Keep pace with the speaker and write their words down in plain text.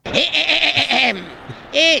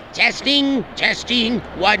Testing, testing.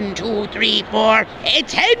 1, 2, 3, 4.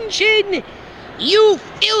 Attention! You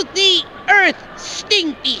filthy earth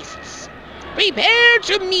stink beasts. Prepare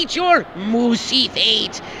to meet your moosey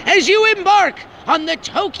fate as you embark on the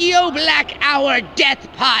Tokyo Black Hour Death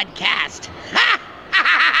Podcast.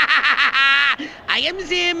 I am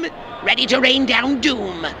Zim, ready to rain down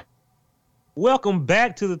doom. Welcome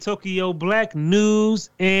back to the Tokyo Black News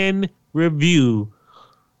and Review.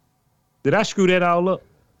 Did I screw that all up?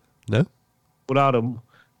 No. Without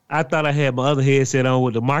I thought I had my other headset on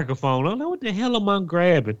with the microphone. I don't know what the hell am I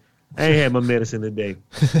grabbing. I ain't had my medicine today.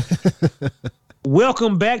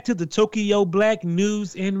 Welcome back to the Tokyo Black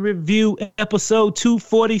News and Review, episode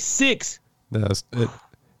 246. No,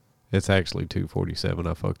 it's actually 247.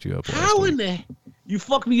 I fucked you up last How week. in the... You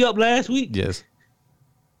fucked me up last week? Yes.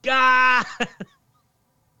 God.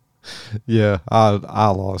 Yeah, I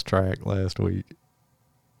lost track last week.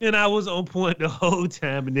 And I was on point the whole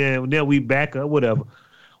time, and then we back up, whatever.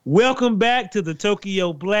 Welcome back to the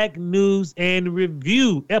Tokyo Black News and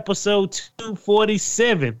Review, episode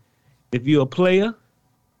 247. If you're a player,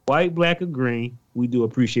 white, black, or green, we do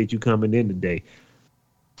appreciate you coming in today.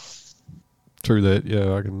 True that.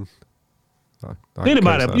 Yeah, I can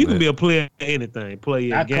Anybody, you can that. be a player in anything. Play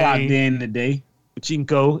a game. I clocked in today.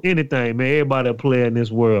 Chinko, anything, man. Everybody a player in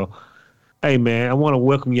this world. Hey, man, I want to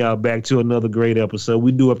welcome y'all back to another great episode.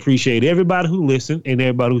 We do appreciate everybody who listens and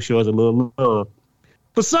everybody who shows a little love.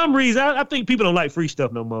 For some reason, I think people don't like free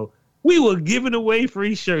stuff no more. We were giving away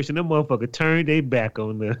free shirts, and them motherfuckers turned their back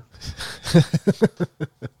on them. If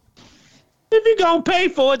you're going to pay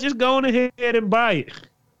for it, just go on ahead and buy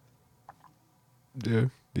it.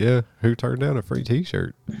 Yeah. Who turned down a free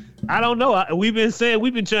T-shirt? I don't know. We've been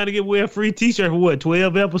trying to wear a free T-shirt for what,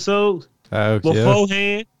 12 episodes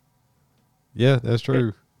beforehand? Yeah, that's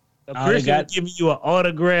true. Christian was giving you an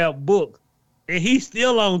autographed book, and he's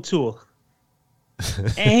still on tour.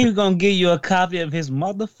 And he was going to give you a copy of his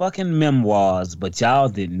motherfucking memoirs, but y'all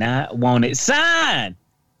did not want it signed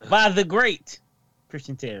by the great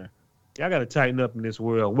Christian Terry. Y'all got to tighten up in this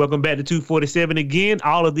world. Welcome back to 247 again.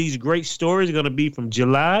 All of these great stories are going to be from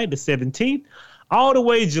July the 17th all the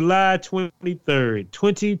way July 23rd,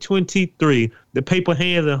 2023. The paper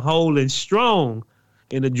hands are holding strong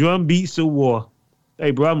in the drum beats of war.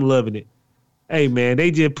 Hey, bro, I'm loving it. Hey, man,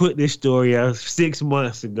 they just put this story out 6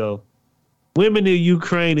 months ago. Women in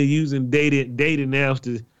Ukraine are using dating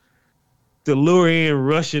apps to lure in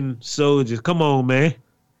Russian soldiers. Come on, man.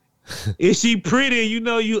 If she pretty and you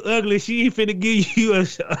know you ugly, she ain't finna give you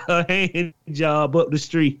a hand job up the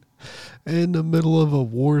street. In the middle of a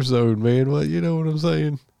war zone, man. What, you know what I'm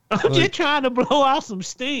saying? I'm just trying to blow out some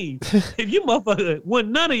steam. If you motherfucker,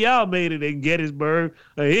 when none of y'all made it in Gettysburg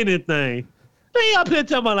or anything, they up here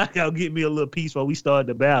talking about like I'll get me a little piece while we start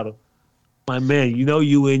the battle. My man, you know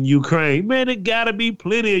you in Ukraine. Man, it gotta be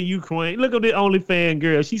plenty of Ukraine. Look at the OnlyFans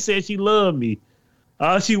girl. She said she loved me.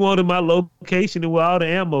 All she wanted my location and where all the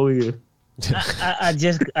ammo is. I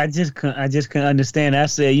just couldn't understand. I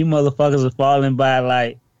said you motherfuckers are falling by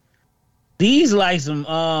like these like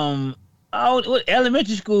some what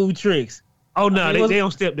elementary school tricks. Oh no, they don't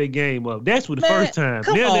step their game up. That's for the first time.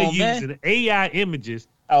 Now they're using AI images.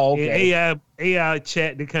 Oh, okay. And AI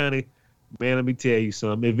chat to kind of, man, let me tell you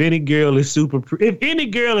something. If any girl is if any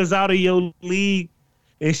girl is out of your league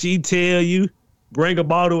and she tell you, bring a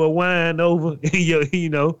bottle of wine over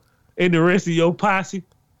and the rest of your posse,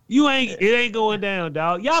 it ain't going down,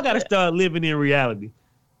 dog. Y'all got to start living in reality.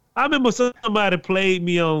 I remember somebody played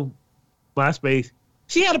me on MySpace.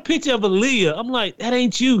 She had a picture of Aaliyah. I'm like, that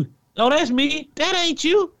ain't you. Oh, that's me. That ain't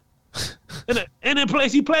you. And then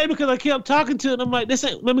she played because I kept talking to her. And I'm like,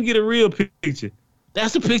 let me get a real picture.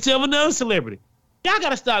 That's a picture of another celebrity. Y'all got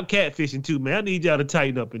to stop catfishing too, man. I need y'all to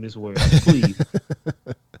tighten up in this world, please.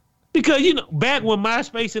 Because, back when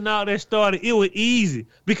MySpace and all that started, it was easy.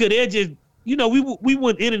 Because they're just, we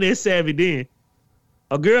weren't internet savvy then.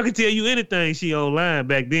 A girl can tell you anything she online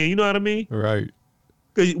back then. You know what I mean? Right.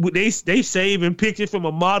 Because they saving pictures from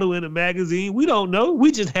a model in a magazine. We don't know.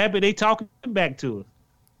 We just happy they talking back to us.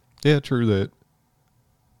 Yeah, true that.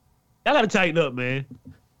 Y'all got to tighten up, man.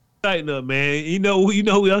 Tighten up, man. You know we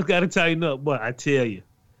else got to tighten up. But I tell you,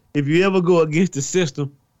 if you ever go against the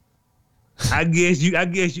system, I guess you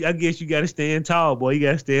got to stand tall, boy. You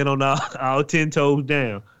got to stand on all 10 toes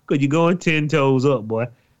down. Because you're going 10 toes up, boy.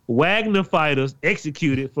 Wagner fighters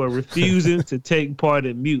executed for refusing to take part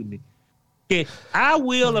in mutiny. Okay, I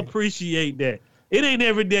will appreciate that. It ain't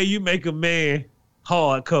every day you make a man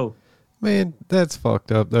hardcore. Man, that's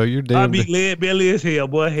fucked up, though. You're damned. I be lead belly as hell,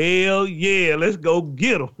 boy. Hell yeah, let's go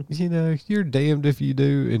get them. You're damned if you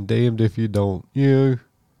do and damned if you don't.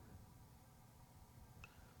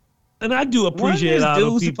 And I do Wasn't appreciate this all the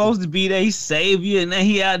dude people. supposed to be their savior, and then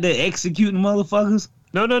he out there executing motherfuckers?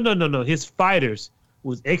 No. His fighters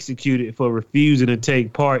was executed for refusing to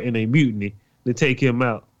take part in a mutiny to take him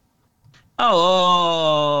out.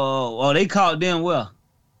 Oh, they caught them well.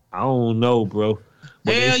 I don't know, bro.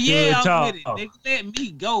 But Hell they yeah, stood I'm tall. with it. Nigga, let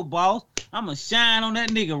me go, boss. I'ma shine on that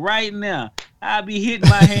nigga right now. I'll be hitting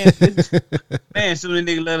my hand. Man, some of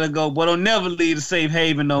the nigga let her go, but don't never leave the safe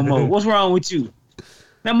haven no more. What's wrong with you?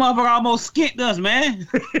 That motherfucker almost skinned us, man.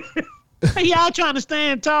 Hey, y'all trying to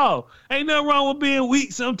stand tall. Ain't nothing wrong with being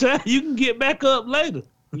weak sometimes. You can get back up later.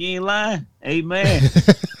 You ain't lying. Amen.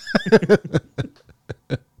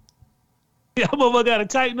 Yeah, motherfucker got to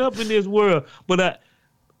tighten up in this world. But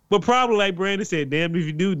probably like Brandon said, damn, if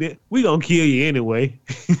you do that, we gonna kill you anyway.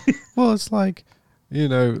 Well, it's like,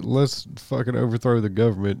 let's fucking overthrow the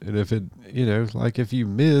government. And if it, if you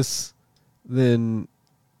miss, then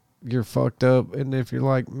you're fucked up. And if you're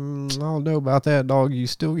like, I don't know about that, dog, you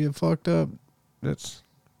still get fucked up. That's...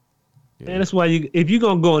 And that's why if you're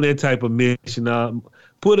gonna go on that type of mission,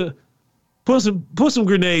 put some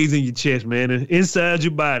grenades in your chest, man, and inside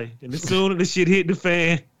your body. And as soon as the shit hit the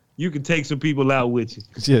fan, you can take some people out with you.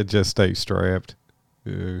 Yeah, just stay strapped.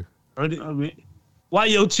 Yeah. I mean, why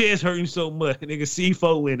your chest hurting so much? Nigga,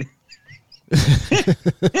 C4 in it.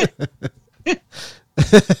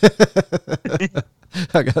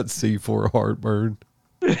 I got C4 heartburn.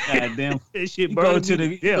 Goddamn. That shit You burn go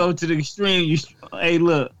to the extreme. Hey,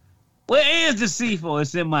 look. Where is the C4?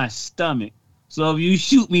 It's in my stomach. So if you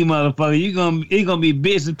shoot me, motherfucker, it's gonna be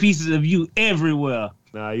bits and pieces of you everywhere.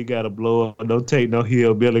 Nah, you gotta blow up. Don't take no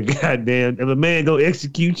hillbilly. Goddamn. If a man gonna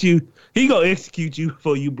execute you, he gonna execute you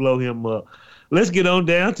before you blow him up. Let's get on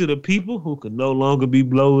down to the people who can no longer be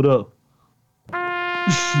blowed up.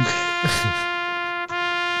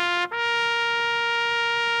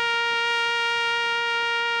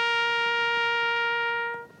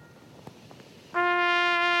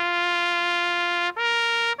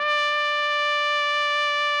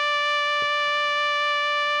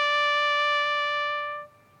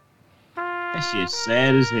 That shit's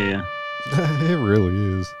sad as hell. It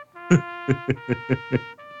really is.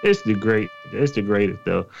 It's the greatest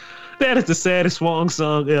though. That is the saddest swan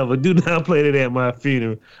song ever. Do not play that at my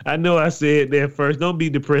funeral. I know I said that first. Don't be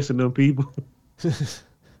depressing them people.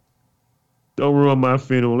 Don't ruin my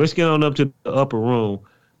funeral. Let's get on up to the upper room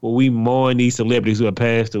where we mourn these celebrities who have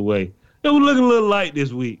passed away. We're looking a little light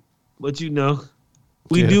this week, but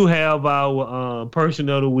we do have our person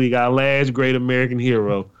of the week, our last great American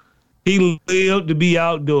hero. He lived to be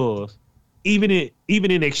outdoors, even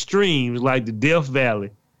in extremes like the Death Valley.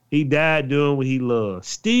 He died doing what he loved.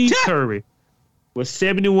 Steve Curry was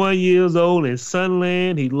 71 years old in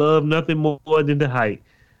Sunland. He loved nothing more than to hike.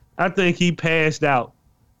 I think he passed out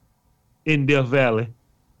in Death Valley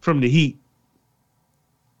from the heat.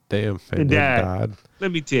 Damn, and died.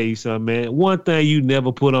 Let me tell you something, man. One thing you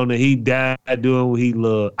never put on there, he died doing what he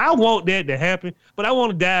loved. I want that to happen, but I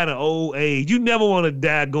want to die at an old age. You never want to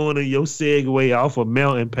die going on your Segway off a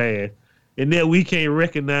mountain path, and then we can't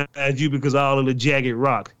recognize you because of all of the jagged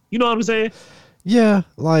rocks. You know what I'm saying? Yeah,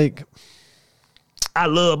 like... I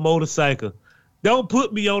love motorcycle. Don't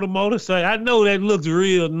put me on a motorcycle. I know that looks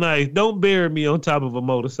real nice. Don't bury me on top of a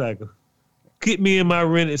motorcycle. Get me in my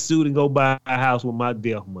rented suit and go buy a house with my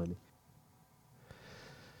death money.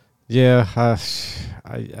 Yeah, I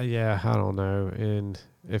don't know. And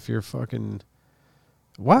if you're fucking...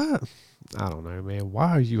 Why? I don't know, man.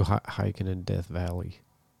 Why are you hiking in Death Valley?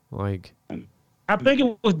 Like... I think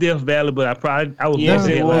it was Death Valley, but I was yes,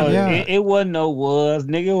 it was. Yeah. It wasn't no was.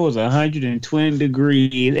 Nigga, it was 120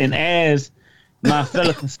 degrees. And as my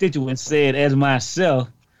fellow constituents said, as myself,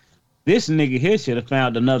 this nigga here should have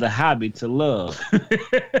found another hobby to love.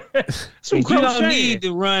 You don't need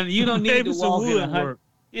to run. You don't need to walk in 100.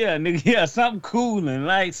 Yeah, nigga, yeah, something cooling,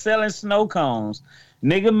 like selling snow cones.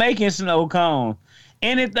 Nigga making snow cones.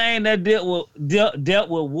 Anything that dealt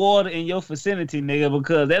with water in your vicinity, nigga,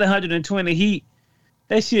 because that 120 heat,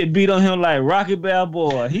 that shit beat on him like Rocky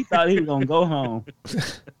Balboa. He thought he was going to go home.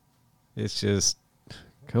 It's just,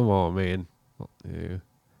 come on, man. Yeah.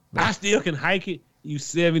 I still can hike it. You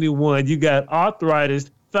 71. You got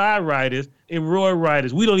arthritis, thyroiditis, and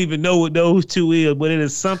roidritis. We don't even know what those two is, but it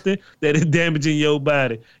is something that is damaging your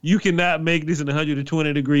body. You cannot make this in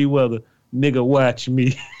 120 degree weather. Nigga, watch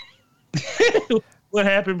me. What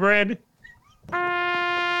happened, Brandon?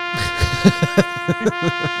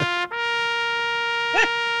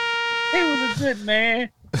 He was a good man.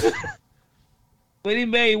 But he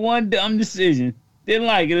made one dumb decision. Didn't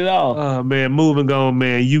like it at all. Oh man, moving on,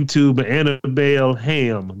 man. YouTuber Annabelle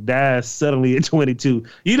Ham dies suddenly at 22.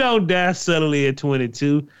 You don't die suddenly at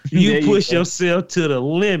 22. You push yourself to the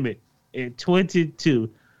limit at 22.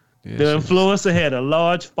 Yeah, The influencer had a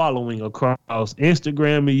large following across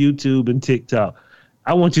Instagram and YouTube and TikTok.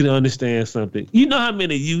 I want you to understand something. You know how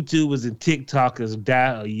many YouTubers and TikTokers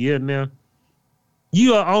die a year now?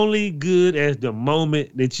 You are only good as the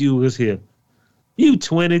moment that you was here. You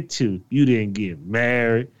 22. You didn't get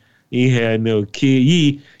married. You had no kid.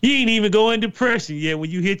 You ain't even go in depression yet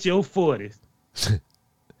when you hit your 40s.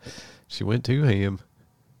 She went too ham.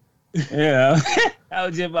 Yeah. I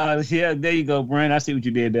was just about to, yeah, there you go, Brian. I see what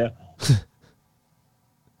you did there.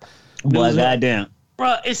 Boy, goddamn.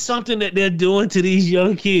 Bro, it's something that they're doing to these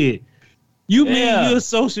young kids. You mean you're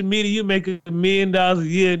social media, you make $1 million a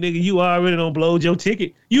year, nigga, you already done blowed your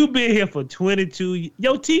ticket. You been here for 22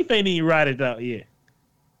 Your teeth ain't even rotted out yet.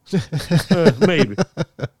 Maybe.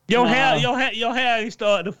 Your hair ain't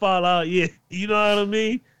starting to fall out yet. You know what I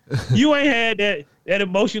mean? You ain't had that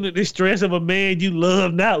emotional distress of a man you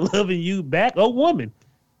love not loving you back, a woman.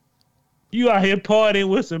 You out here partying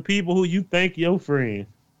with some people who you think your friends.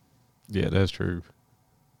 Yeah, that's true.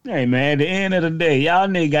 Hey man, at the end of the day, y'all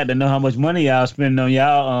niggas got to know how much money y'all spending on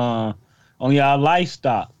y'all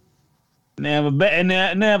lifestyle. Now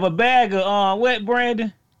have a bag of what,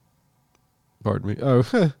 Brandon? Pardon me. Oh,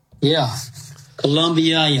 Yeah,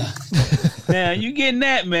 Columbia. Yeah. Now you getting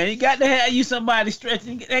that, man? You got to have you somebody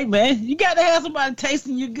stretching. Hey man, you got to have somebody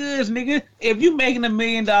tasting your goods, nigga. If you making $1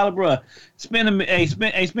 million, bro, spend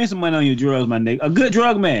some money on your drugs, my nigga. A good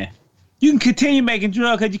drug man. You can continue making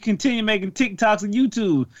drugs because you continue making TikToks and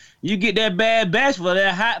YouTube. You get that bad batch for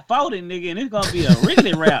that hot 40, nigga, and it's gonna be a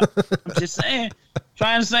really rap. I'm just saying.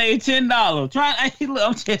 Trying to save $10.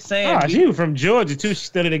 I'm just saying. Oh, she was from Georgia too. She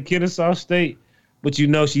studied at Kennesaw State, but you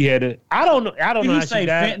know she had a. I don't know how say she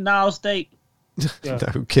died. Fentanyl State. Yeah.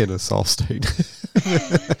 no, Kennesaw State.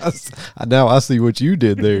 Now I see what you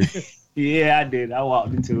did there. Yeah, I did. I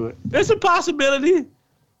walked into it. That's a possibility.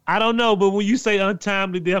 I don't know, but when you say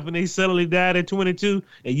untimely death and they suddenly died at 22,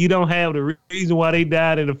 and you don't have the reason why they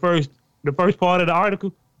died in the first part of the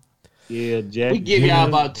article, yeah, Jack. We give y'all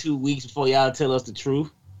about 2 weeks before y'all tell us the truth.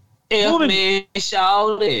 Man,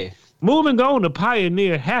 y'all there. Moving on to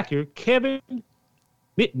pioneer hacker Kevin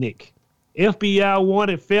Mitnick, FBI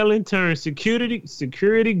wanted felon turned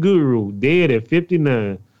security guru, dead at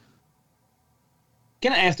 59.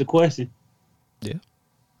 Can I ask the question? Yeah.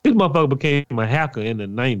 This motherfucker became a hacker in the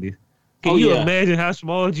 90s. Can you imagine how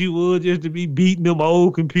smart you would just to be beating them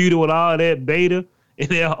old computer with all that data and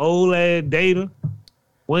that old ass data,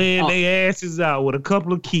 weighing their asses out with a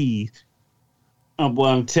couple of keys? Oh, boy,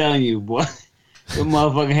 I'm telling you, boy. The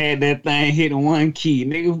motherfucker had that thing hitting one key.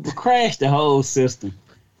 Nigga crashed the whole system.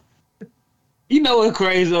 You know what's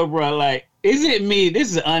crazy, though, bro? Like, is it me? This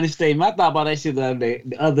is an understatement. I thought about that shit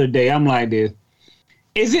the other day. I'm like this.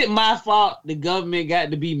 Is it my fault the government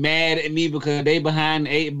got to be mad at me because they behind the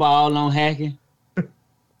 8 ball on hacking?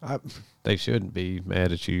 They shouldn't be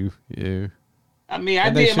mad at you. Yeah. I mean,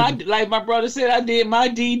 like my brother said, I did my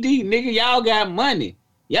DD. Nigga, y'all got money.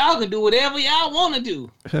 Y'all can do whatever y'all want to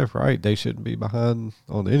do. Yeah, right. They shouldn't be behind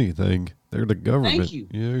on anything. They're the government. Thank you.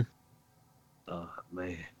 Yeah. Oh,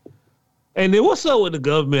 man. And then what's up with the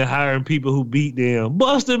government hiring people who beat them,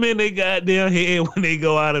 bust them in their goddamn head when they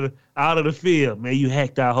go out of the field? Man, you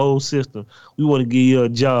hacked our whole system. We want to give you a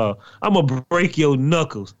job. I'm going to break your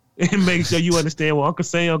knuckles and make sure you understand where Uncle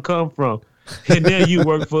Sam come from. And then you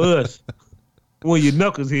work for us. When your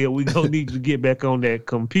knuckles here, we going to need you to get back on that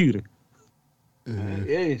computer.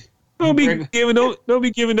 Yes. Don't be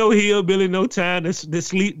giving no hillbilly no time to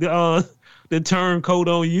sleep the turncoat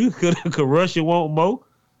on you because Russia won't mow.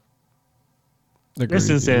 That's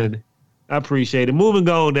insanity. I appreciate it. Moving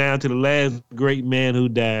on down to the last great man who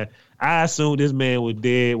died. I assumed this man was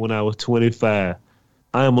dead when I was 25.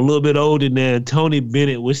 I am a little bit older now. Tony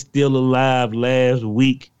Bennett was still alive last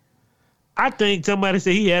week. I think somebody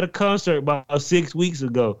said he had a concert about 6 weeks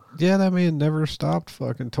ago. Yeah, that man never stopped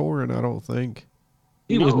fucking touring, I don't think.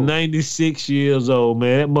 He was 96 years old,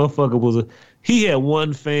 man. That motherfucker he had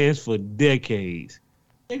won fans for decades.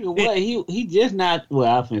 Nigga, what? He just not,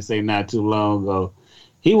 well, I finna say not too long ago.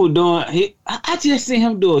 He was doing, I just seen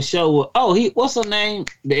him do a show with, what's her name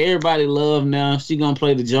that everybody love now? She gonna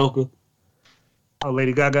play the Joker. Oh,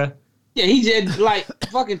 Lady Gaga? Yeah, he just, like,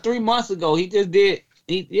 fucking 3 months ago, he just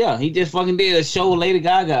fucking did a show with Lady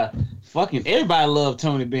Gaga. Fucking everybody love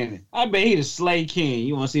Tony Bennett. I bet he the Slay King.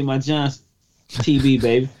 You wanna see my Johnson? TV,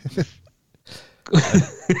 baby.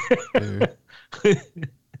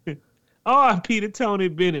 R.I.P. to Tony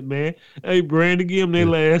Bennett, man. Hey, Brandon, give him their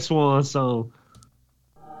last swan song.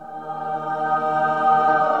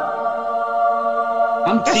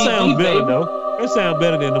 I'm That TV, sounds better, baby. though. That sounds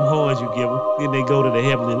better than them horns you give them. Then they go to the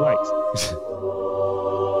heavenly lights.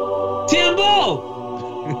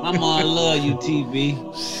 Timbo! My mom love you,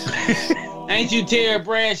 TB. Ain't you Terry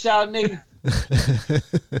Bradshaw, nigga?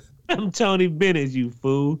 I'm Tony Bennett, you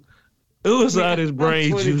fool. Who was all this I'm brain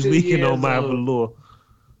juice 22 leaking on years my old. velour?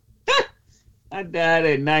 I died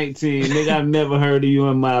at 19, nigga. I've never heard of you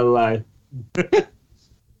in my life.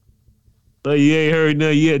 So you ain't heard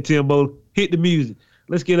nothing yet, Timbo. Hit the music.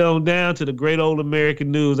 Let's get on down to the great old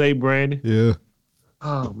American news, Brandon? Yeah.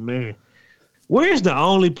 Oh, man. Where's the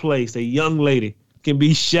only place a young lady can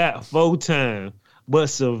be shot 4 times but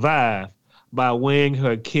survive by wearing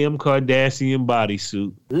her Kim Kardashian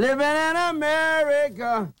bodysuit? Living in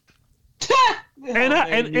America. And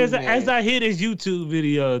as I hear this YouTube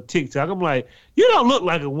video TikTok, I'm like, you don't look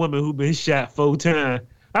like a woman who been shot 4 times.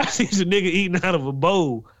 I see some nigga eating out of a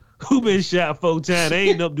bowl who been shot 4 times. They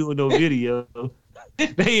ain't up doing no video.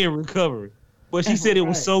 They in recovery. But she said it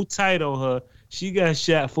was so tight on her, she got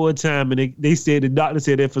shot 4 times, and they said the doctor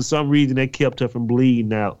said that for some reason that kept her from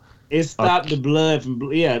bleeding out. It stopped the blood from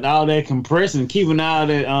all that compressing, keeping all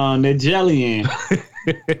that jelly in.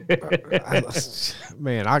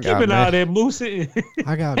 Man, I Keeping all that moose in.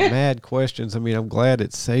 I got mad questions. I mean, I'm glad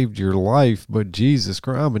it saved your life, but Jesus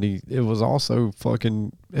Christ, it was also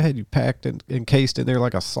fucking had you packed and encased in there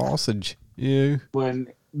like a sausage. Yeah. When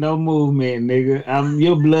no movement, nigga.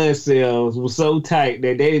 Your blood cells were so tight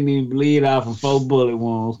that they didn't even bleed out from 4 bullet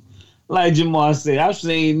wounds. Like Jamar said, I've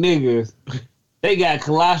seen niggas. They got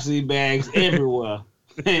colostomy bags everywhere.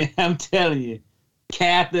 I'm telling you,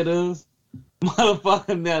 catheters,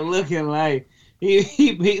 motherfucker, that looking like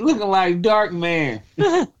he looking like Dark Man.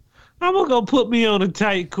 I'm gonna put me on a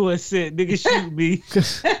tight corset, nigga. Shoot me.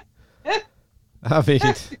 I mean,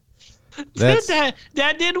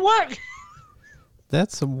 that didn't work.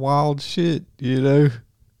 That's some wild shit, you know.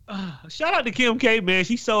 Shout out to Kim K, man.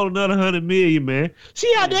 She sold another 100 million, man.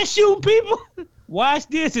 She out there shooting people. Watch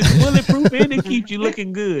this. It's bulletproof and it keeps you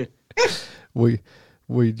looking good.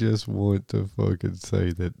 We just want to fucking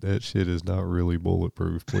say that shit is not really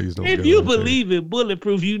bulletproof. Please don't. If you believe in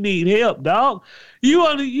bulletproof, you need help, dog.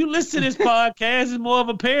 You listen to this podcast is more of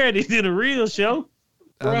a parody than a real show.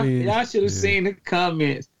 I mean, y'all should have seen the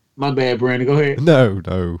comments. My bad, Brandon. Go ahead. No.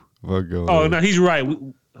 Oh no, he's right.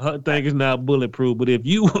 Her thing is not bulletproof. But if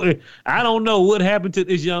you, I don't know what happened to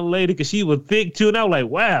this young lady because she was thick too, and I was like,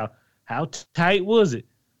 wow, how tight was it?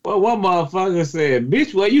 Well, one motherfucker said,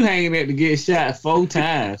 "Bitch, where you hanging at to get shot 4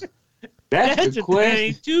 times?" That's the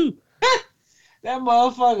question too. That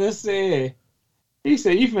motherfucker said, he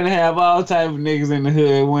said, "You finna have all type of niggas in the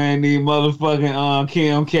hood wearing these motherfucking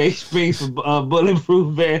Kim K Spinks for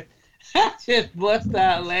bulletproof vests." I just bust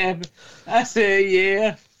out laughing. I said,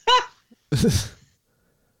 "Yeah."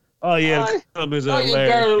 Oh yeah, the comments are your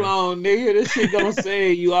hilarious. girdle on, nigga. This shit gonna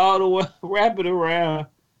save you all the way. Wrap it around.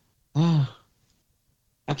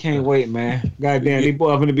 I can't wait, man. Goddamn, these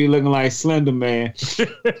boys gonna be looking like Slender Man.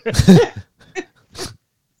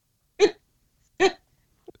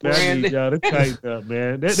 I need y'all to tighten up,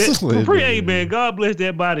 man. Hey, man, God bless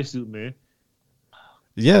that bodysuit, man.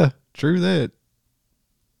 Yeah, true that.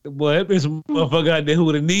 Boy, there's some motherfucker out there who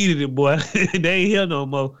would have needed it, boy. They ain't here no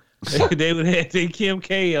more. They would have had their Kim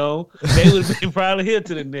K on. They would have been probably here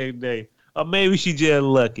to the next day. Or maybe she just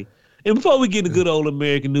lucky. And before we get to good old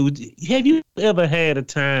American news, have you ever had a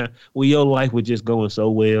time where your life was just going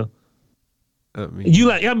so well? I mean, you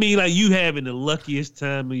having the luckiest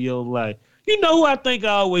time of your life. You know who I think I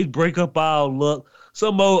always break up our luck?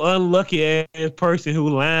 Some old unlucky ass person who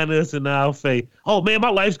lying us in our face. Oh man, my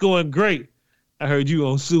life's going great. I heard you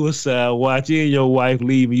on Suicide Watch and your wife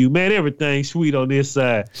leaving you. Man, everything's sweet on this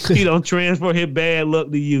side. He don't transfer his bad luck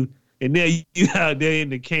to you. And now you out there in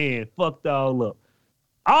the can. Fucked all up.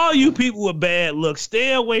 All you people with bad luck,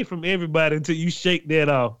 stay away from everybody until you shake that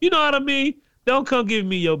off. You know what I mean? Don't come give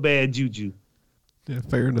me your bad juju. Yeah,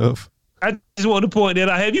 fair enough. I just want to point that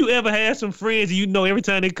out. Have you ever had some friends and you know every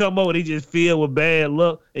time they come over, they just filled with bad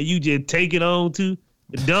luck and you just take it on to?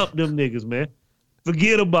 Dump them niggas, man.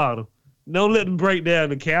 Forget about them. Don't let them break down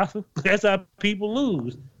the castle. That's how people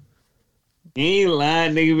lose. You ain't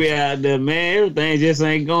lying, nigga be out there, man. Everything just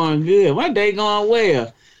ain't going good. My day going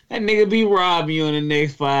well. That nigga be robbing you in the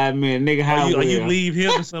next 5 minutes. Nigga, how well? You leave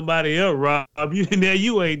him and somebody else rob you, and now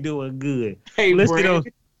you ain't doing good. Hey, let's Brandon,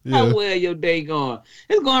 get on. how well your day going?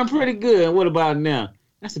 It's going pretty good. What about now?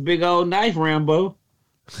 That's a big old knife, Rambo.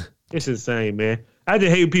 It's insane, man. I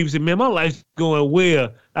just hate people say, man, my life's going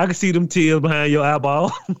well. I can see them tears behind your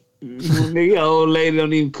eyeball. Nigga, old lady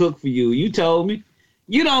don't even cook for you. You told me.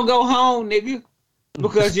 You don't go home, nigga.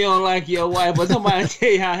 because you don't like your wife, but somebody tell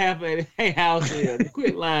you how happy hey house is.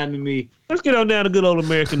 Quit lying to me. Let's get on down to good old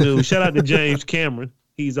American news. Shout out to James Cameron.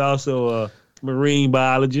 He's also a marine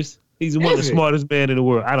biologist. He's one of the smartest men in the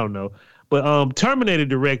world. I don't know. But Terminator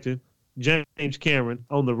director James Cameron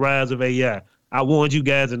on the rise of AI. I warned you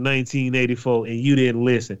guys in 1984 and you didn't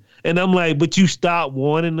listen. And I'm like, but you stopped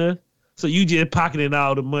warning us? So you just pocketing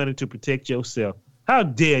all the money to protect yourself. How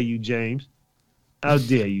dare you, James? How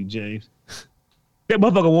dare you, James? That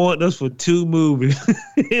motherfucker wanted us for 2 movies.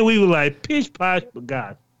 And we were like, pish posh, but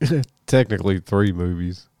God. Technically 3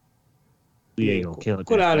 movies. We ain't gonna count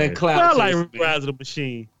Put all that fast. clout. But I to like this, Rise of the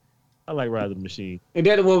Machine. I like Rise of the Machine. And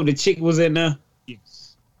that the one with the chick was in there?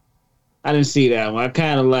 Yes. I didn't see that one. I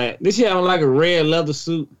kind of like this. She had on like a red leather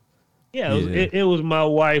suit. Yeah, it was my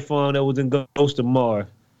wife that was in Ghost of Mars.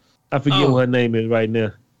 I forget what her name is right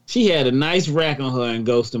now. She had a nice rack on her in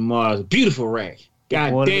Ghost of Mars. A beautiful rack.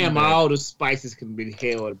 God damn, all the spices can be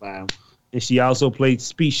held by them. And she also played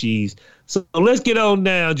Species. So let's get on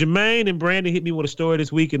down. Jermaine and Brandon hit me with a story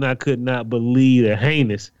this week, and I could not believe the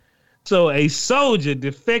heinous. So a soldier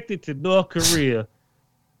defected to North Korea.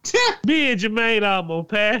 Me and Jermaine almost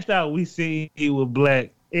passed out. We seen he was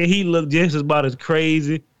black, and he looked just about as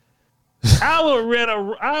crazy. I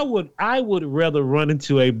would rather run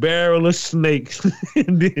into a barrel of snakes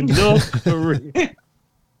than North Korea.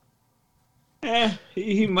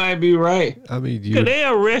 He might be right. I mean, Cause they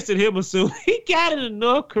arrested him as soon he got into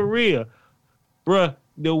North Korea, bruh.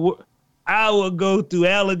 I would go through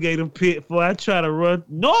alligator pit before I try to run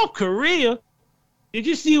North Korea. Did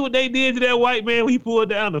you see what they did to that white man when he pulled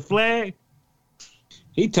down the flag?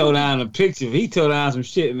 He tore down a picture. He tore down some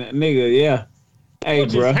shit in that nigga. Yeah. Hey,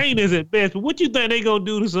 bro. Heinous at best. But what you think they gonna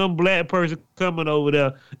do to some black person coming over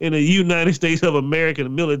there in a United States of America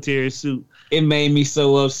military suit? It made me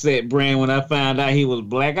so upset, Brand, when I found out he was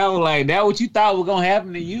black. I was like, that what you thought was gonna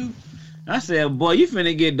happen to you? I said, boy, you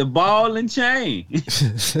finna get the ball and chain.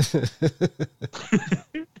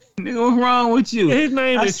 Nigga, what's wrong with you? His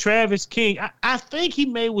name is Travis King. I think he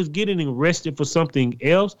was getting arrested for something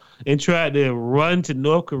else and tried to run to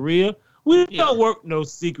North Korea. We don't work no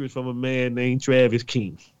secrets from a man named Travis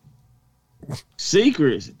King.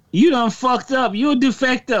 Secrets? You done fucked up. You a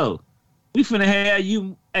defecto. We finna have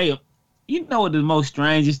you. Hey, you know what the most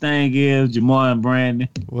strangest thing is, Jamar and Brandon?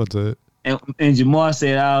 What's that? And Jamar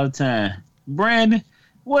said all the time, Brandon,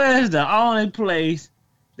 where's the only place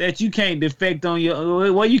that you can't defect on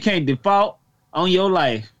where you can't default on your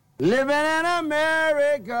life? Living in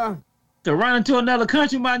America. To run into another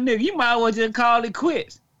country, my nigga, you might as well just call it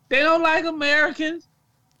quits. They don't like Americans.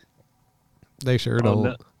 They sure don't.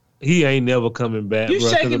 No. He ain't never coming back. You bro,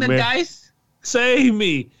 shaking the dice? Save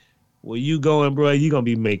me. Where you going, bro? You gonna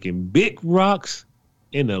be making big rocks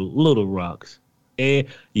and the little rocks. And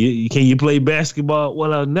can you play basketball?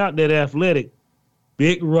 Well, not that athletic.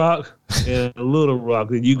 Big rock and a little rock.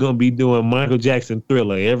 And you gonna be doing Michael Jackson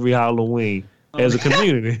Thriller every Halloween as a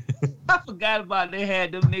community. I forgot about they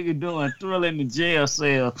had them niggas doing Thriller in the jail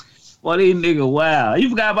cell. Well, these niggas, wow. You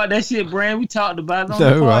forgot about that shit, Brand? We talked about it on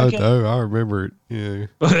the podcast. I remember it. Yeah.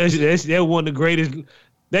 That's one of the greatest.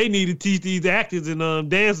 They need to teach these actors and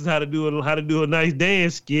dancers how to do a nice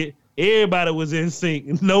dance skit. Everybody was in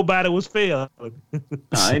sync. Nobody was failing.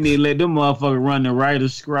 They need to let them motherfuckers run the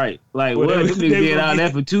writer's strike. Like, what? Them niggas did all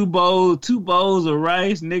that for two bowls of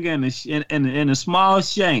rice, nigga, and a small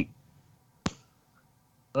shank.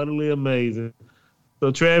 Utterly amazing. So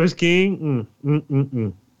Travis King,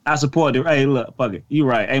 I support it. Hey, look, fuck it. You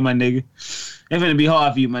right. Hey, my nigga. It's finna be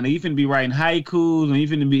hard for you, my nigga. You finna be writing haikus and you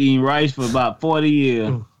finna be eating rice for about 40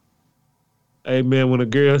 years. Hey, man, when a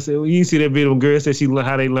girl said, you see that video when a girl said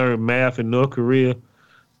how they learn math in North Korea,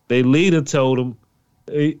 their leader told them,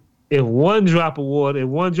 if one drop of water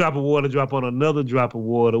drop on another drop of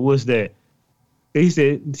water, what's that? She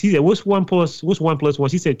said, what's one plus one?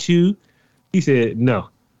 She said 2. He said, no.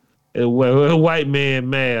 A white man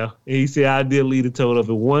math. And he said, our dear leader told her, if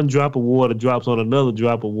one drop of water drops on another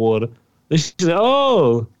drop of water. And she said,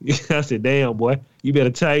 oh. I said, damn, boy, you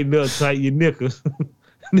better tighten your knickers.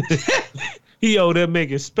 He over there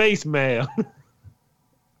making space math.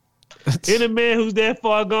 Any man who's that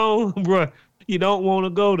far gone, bro, you don't want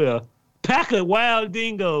to go there. Pack a wild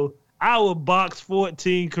dingo. I will box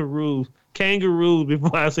 14 kangaroos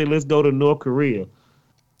before I say let's go to North Korea.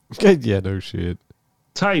 Yeah, no shit.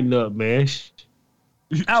 Tighten up, man.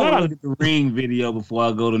 I will look at the Ring video before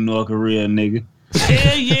I go to North Korea, nigga.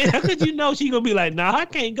 Hell yeah, how could you know she gonna be like, nah, I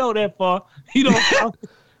can't go that far. You don't.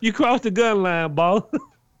 You cross the gun line, boss.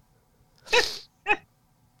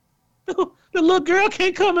 The little girl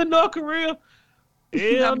can't come in North Korea.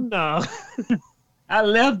 Hell no. I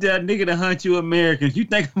left that nigga to hunt you Americans. You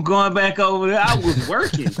think I'm going back over there? I was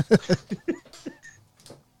working.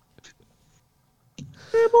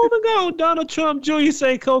 Man, moving on. Donald Trump Jr.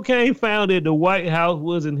 say cocaine found at the White House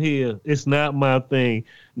wasn't here. It's not my thing.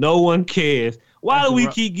 No one cares. Why do we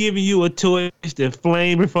keep giving you a torch that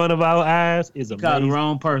flame in front of our eyes? Is Called the amazing.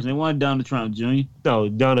 wrong person. It wasn't Donald Trump Jr. No,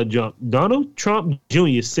 Donald Trump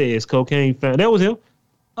Jr. says cocaine found. That was him.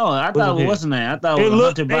 Oh, I thought it was what's his name? I thought it It was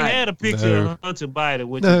looked. Hunter They Biden. had a picture No. of Hunter Biden,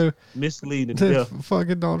 which No. is misleading. The Yeah.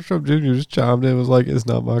 fucking Donald Trump Jr. just chimed in and was like, it's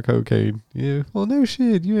not my cocaine. Yeah. Well, no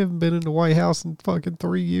shit. You haven't been in the White House in fucking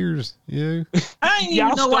 3 years. Yeah. I ain't even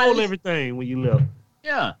Y'all know why. stole everything when you left.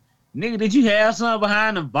 Yeah. Nigga, did you have something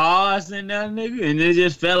behind the bars and that nigga? And it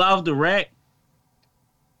just fell off the rack?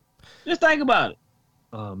 Just think about it.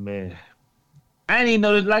 Oh man. I didn't even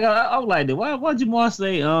know this. Like, I was like, why'd you want to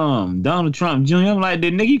say Donald Trump Jr.? I'm like,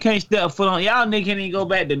 nigga, you can't step foot on. Y'all nigga can't even go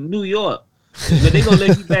back to New York. But they gonna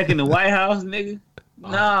let you back in the White House, nigga?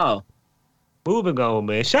 No. Moving on,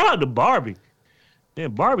 man. Shout out to Barbie.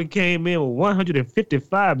 Man, Barbie came in with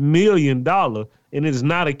 $155 million, and it's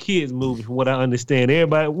not a kids movie, from what I understand.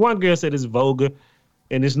 Everybody, one girl said it's vulgar,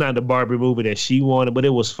 and it's not the Barbie movie that she wanted, but it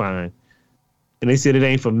was fine. And they said it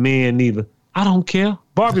ain't for men neither. I don't care.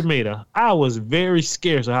 Barbie made her. I was very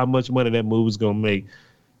scarce of how much money that movie was gonna make.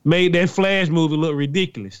 Made that Flash movie look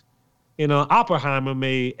ridiculous. You know, Oppenheimer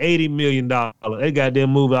made $80 million. That goddamn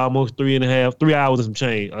movie almost 3 hours and some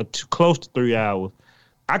change, close to 3 hours.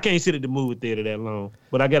 I can't sit at the movie theater that long,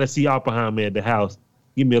 but I got to see Oppenheimer at the house.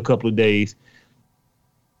 Give me a couple of days.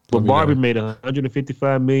 But Let me Barbie know. made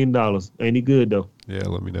 $155 million. Ain't he good, though? Yeah,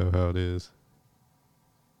 let me know how it is.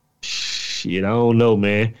 Shit, I don't know,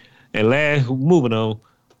 man. And moving on.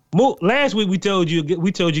 Last week we told you guys,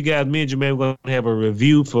 me and Jermaine were gonna have a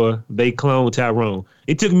review for They Clone Tyrone.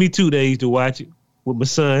 It took me 2 days to watch it with my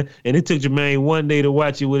son, and it took Jermaine 1 day to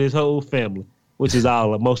watch it with his whole family, which is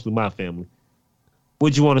mostly my family.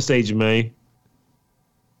 What you want to say, Jermaine?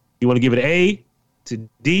 You want to give it an A to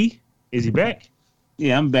D? Is he back?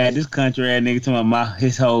 Yeah, I'm bad. This country ass nigga talking about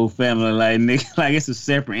his whole family like nigga, like it's a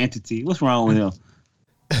separate entity. What's wrong with him?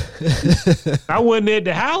 I wasn't at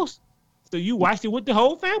the house, so you watched it with the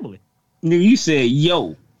whole family. Nigga, you said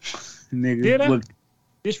yo. Nigga, Did I? look,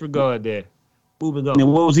 Disregard that. Moving on.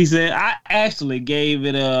 and what was he saying? I actually gave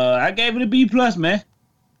it a B plus, man.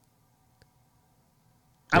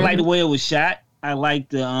 I like the way it was shot. I like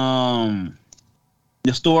the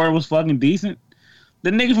story was fucking decent. The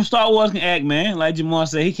nigga from Star Wars can act, man. Like Jamal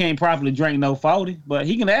said, he can't properly drink no 40, but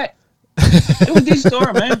he can act. It was a decent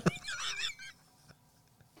story, man.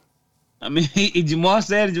 I mean, Jamal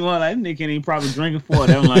said it. Jamal like, this nigga can't even properly drink a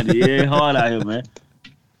 40. I'm like, yeah, hard out here, man.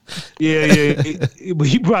 Yeah. But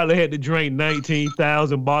he probably had to drink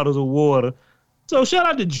 19,000 bottles of water. So shout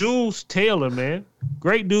out to Jules Taylor, man.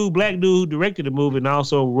 Great dude, black dude who directed the movie and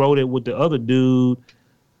also wrote it with the other dude,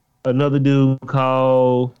 another dude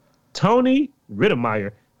called Tony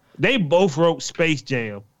Rittermeyer. They both wrote Space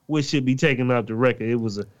Jam, which should be taken off the record.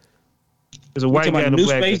 It's a white guy and a new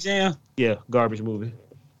black Space guy. Jam. Yeah, garbage movie.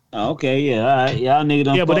 Oh, okay, yeah, all right, y'all nigga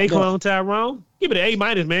don't. Yeah, but They fucked up. Clone Tyrone. Give it an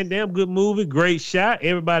A-, man. Damn good movie. Great shot.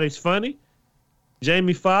 Everybody's funny.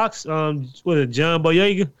 Jamie Foxx, John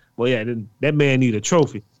Boyega. Well, yeah, that man need a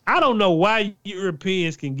trophy. I don't know why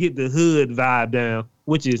Europeans can get the hood vibe down,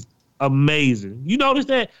 which is amazing. You notice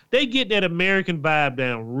that? They get that American vibe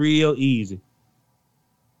down real easy.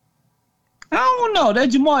 I don't know. That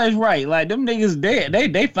Jamal is right. Like them niggas,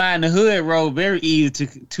 they find the hood road very easy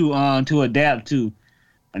to adapt to.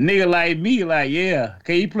 A nigga like me, like, yeah,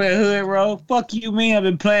 can you play a hood road? Fuck you, man. I've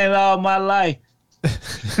been playing it all my life.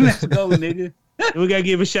 Let's go, nigga. And we gotta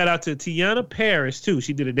give a shout out to Tiana Paris too.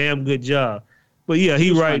 She did a damn good job. But yeah,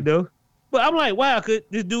 he was right fun. though. But I'm like, wow,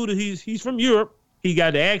 this dude, he's from Europe. He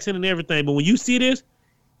got the accent and everything. But when you see this,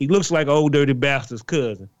 he looks like Old Dirty Bastard's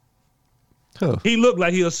cousin. Huh. He looked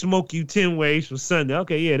like he'll smoke you 10 ways from Sunday.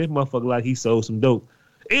 Okay, yeah, this motherfucker like he sold some dope.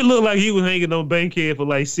 It looked like he was hanging on Bankhead for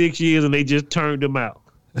like 6 years and they just turned him out.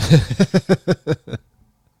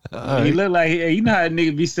 He look like, you know how that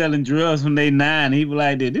nigga be selling drugs when they 9. He be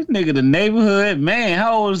like, this nigga the neighborhood, man,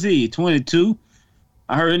 how old is he? 22?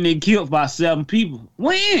 I heard a nigga killed about 7 people.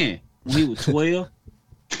 When he was 12.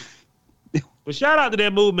 But shout out to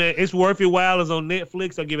that movie, man. It's worth your while. It's on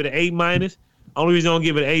Netflix. I'll give it an A-. Only reason I don't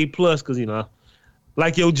give it an A+, because, you know,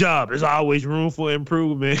 like your job, there's always room for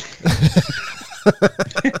improvement.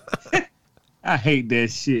 I hate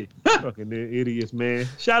that shit. Fucking idiots, man.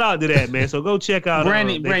 Shout out to that, man. So go check out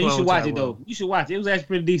Brandon, They you Clone should watch it, Tyrone. though. You should watch it. It was actually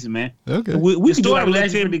pretty decent, man. Okay. We The can do story like a was little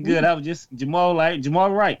actually 10 pretty good. I was just Jamal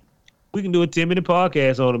right. We can do a 10-minute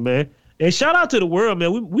podcast on it, man. And shout out to the world,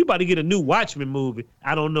 man. We about to get a new Watchmen movie.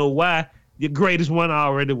 I don't know why. The greatest one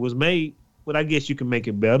already was made, but I guess you can make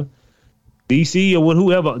it better. DC or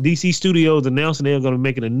whoever, DC Studios announcing they're going to be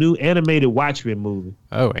making a new animated Watchmen movie.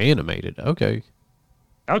 Oh, animated. Okay.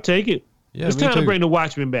 I'll take it. Yeah, it's me time too. to bring the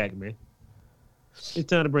Watchmen back, man. It's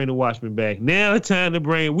time to bring the Watchmen back. Now it's time to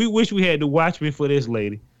bring. We wish we had the Watchmen for this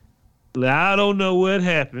lady. I don't know what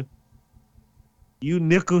happened. You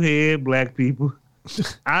nickelhead black people.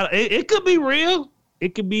 It could be real.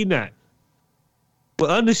 It could be not. But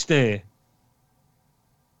understand.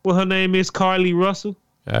 What her name is, Carly Russell.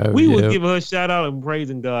 Oh, We was yeah. giving her a shout out and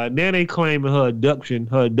praising God. Now they claiming her abduction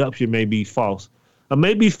may be false. Or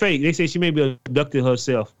may be fake. They say she may be abducted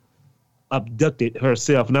herself.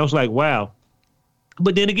 And I was like, wow.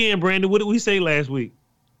 But then again, Brandon, what did we say last week?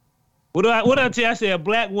 What did I tell you? I said a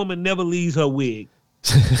black woman never leaves her wig.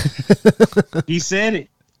 He said it.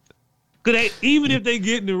 Cause even if they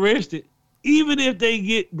getting arrested, even if they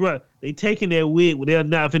get, bruh, they taking their wig, well, they're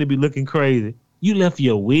not finna be looking crazy. You left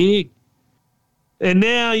your wig? And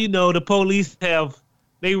now, the police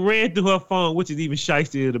they ran through her phone, which is even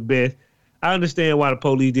shiesty the best. I understand why the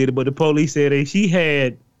police did it, but the police said she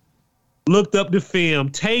had looked up the film,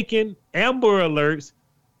 taken Amber Alerts,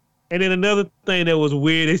 and then another thing that was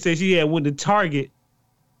weird, they said she had went to Target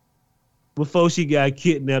before she got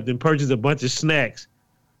kidnapped and purchased a bunch of snacks.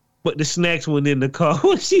 But the snacks went in the car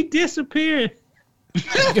when she disappeared.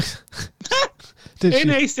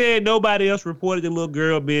 They said nobody else reported the little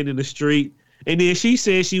girl being in the street. And then she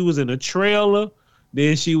said she was in a trailer.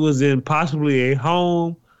 Then she was in possibly a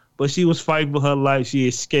home. But she was fighting for her life. She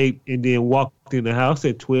escaped and then walked in the house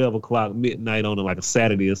at 12 o'clock midnight on like a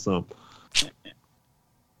Saturday or something.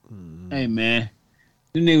 Hey, man.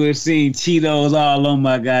 The nigga was seeing Cheetos all on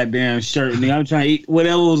my goddamn shirt. Nigga, I'm trying to eat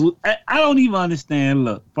whatever was. I don't even understand.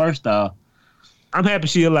 Look, first off, I'm happy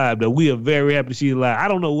she alive, though. We are very happy she's alive. I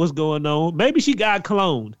don't know what's going on. Maybe she got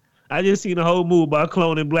cloned. I just seen a whole movie about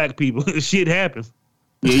cloning black people. Shit happens.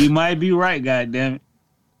 yeah, you might be right, goddamn it.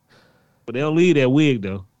 But they'll leave that wig,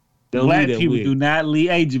 though. They'll Black leave that people wig. do not leave.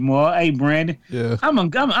 Hey, Jamal. Hey, Brandon. Yeah. I'm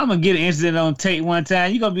gonna get an incident on tape one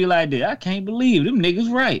time. You gonna be like that? I can't believe them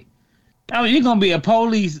niggas right. I mean, you're gonna be a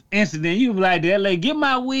police incident. You be like that, like, get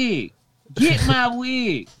my wig, get my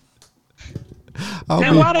wig.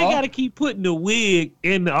 Then why they gotta keep putting the wig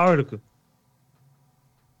in the article?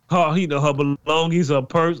 Her, her belongings, her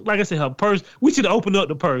purse. Like I said, her purse. We should open up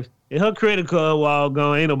the purse. And her credit card was all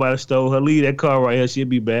gone. Ain't nobody stole her. Leave that car right here. She'll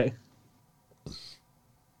be back.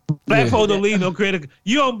 Black folks don't leave no credit.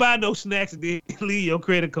 You don't buy no snacks and then leave your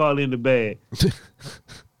credit card in the bag.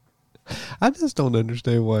 I just don't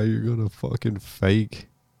understand why you're gonna fucking fake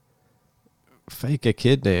a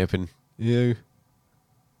kidnapping. You know?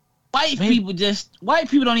 White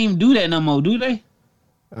people don't even do that no more, do they?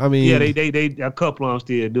 I mean, Yeah, they a couple of them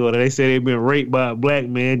still do it. They say they've been raped by a black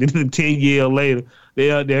man. Then 10 years later,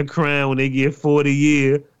 they out there crying when they get 40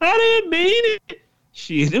 years. I didn't mean it.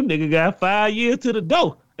 Shit, them niggas got 5 years to the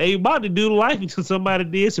door. They about to do life until somebody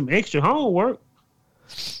did some extra homework.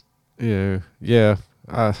 yeah.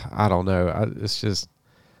 I don't know. It's just,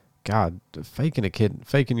 God, faking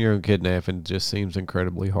your own kidnapping just seems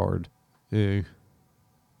incredibly hard. Yeah.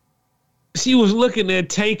 She was looking at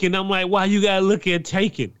Taken. I'm like, why you gotta look at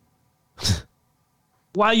Taken?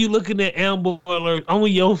 Why you looking at Amber Alert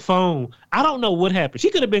on your phone? I don't know what happened. She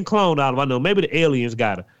could have been cloned out of. I know maybe the aliens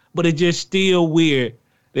got her, but it's just still weird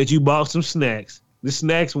that you bought some snacks. The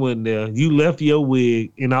snacks wasn't there. You left your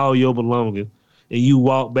wig and all your belongings, and you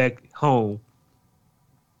walked back home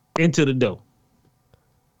into the door.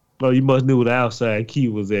 Well, you must knew where the outside key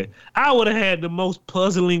was at. I would have had the most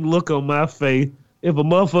puzzling look on my face if a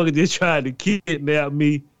motherfucker just tried to kidnap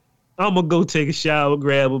me. I'm going to go take a shower,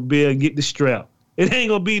 grab a beer, and get the strap. It ain't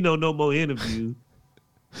going to be no more interviews.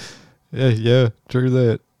 Yeah, true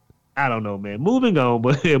that. I don't know, man. Moving on,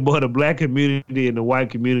 but the black community and the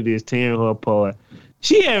white community is tearing her apart.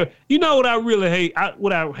 You know what I really hate?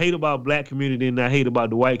 What I hate about black community and I hate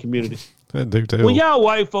about the white community? I do tell. When y'all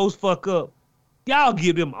white folks fuck up, y'all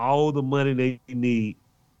give them all the money they need.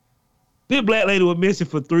 This black lady was missing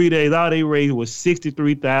for 3 days. All they raised was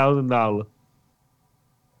 $63,000.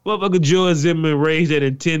 Motherfucker George Zimmerman raised that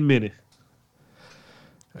in 10 minutes.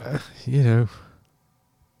 You know.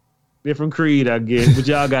 Different creed, I guess, but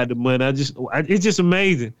y'all got the money. It's just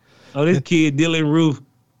amazing. Oh, this kid Dylan Roof,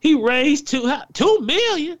 he raised $2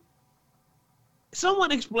 million.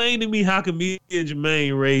 Someone explain to me how can me and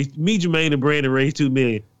Jermaine and Brandon raised $2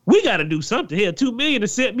 million. We got to do something here. $2 million to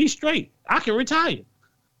set me straight. I can retire.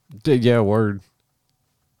 Yeah, word.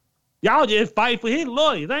 Y'all just fight for his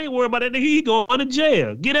lawyers. I ain't worried about that nigga. He going to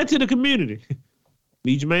jail. Get that to the community.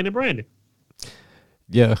 Me, Jermaine, and Brandon.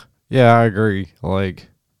 Yeah, I agree. Like,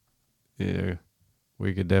 yeah,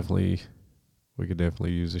 we could definitely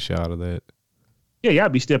use a shot of that. Yeah, y'all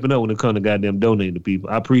be stepping up when it comes to goddamn donating to people.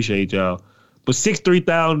 I appreciate y'all. But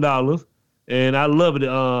 $63,000, and I love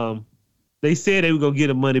it. They said they were gonna get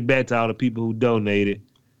the money back to all the people who donated.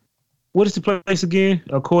 What is the place again?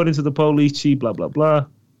 According to the police chief, blah blah blah.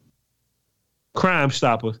 Crime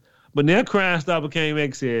Stoppers. But now Crime Stopper came back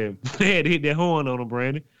and said they had to hit that horn on them,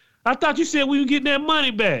 Brandon. I thought you said we were getting that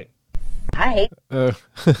money back. I hate.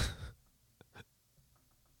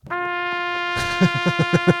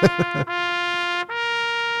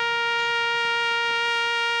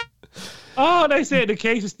 Oh, they said the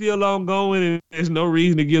case is still ongoing and there's no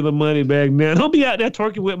reason to give the money back now. Don't be out there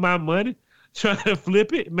twerking with my money, trying to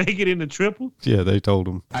flip it, make it into triple. Yeah, they told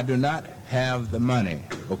him. I do not have the money,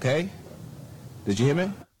 okay? Did you hear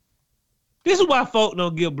me? This is why folk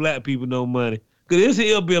don't give black people no money. Because this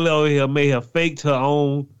hillbilly over here may have faked her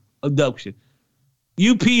own abduction.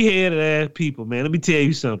 You pea-headed ass people, man. Let me tell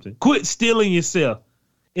you something. Quit stealing yourself.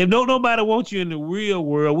 If don't nobody want you in the real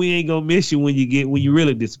world, we ain't gonna miss you when you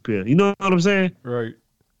really disappear. You know what I'm saying? Right.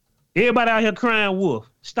 Everybody out here crying wolf.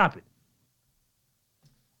 Stop it.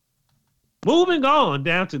 Moving on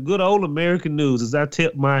down to good old American news as I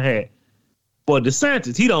tip my hat. Boy,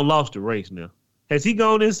 DeSantis, he done lost the race now. Has he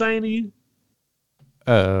gone insane to you?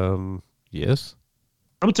 Yes.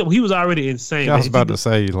 I'm telling you, he was already insane. I was about to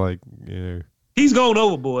say, like, you know, he's going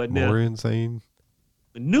overboard now. more insane.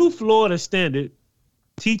 The new Florida standard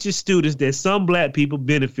teaches students that some black people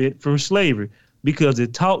benefit from slavery because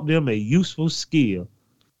it taught them a useful skill.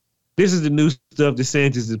 This is the new stuff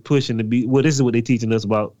DeSantis is pushing to be. Well, this is what they're teaching us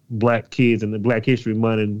about black kids and the Black History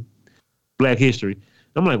Month and Black history.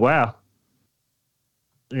 I'm like, wow.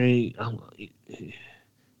 It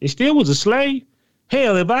still was a slave.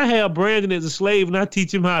 Hell, if I have Brandon as a slave and I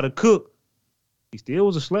teach him how to cook, he still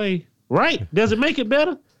was a slave. Right? Does it make it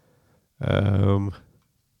better?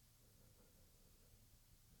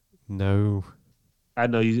 No. I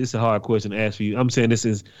know it's a hard question to ask for you. I'm saying this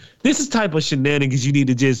is type of shenanigans you need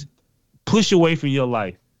to just push away from your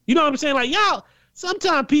life. You know what I'm saying? Like, y'all,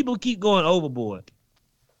 sometimes people keep going overboard.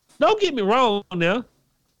 Don't get me wrong now.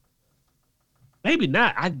 Maybe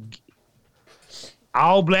not.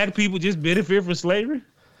 All black people just benefit from slavery?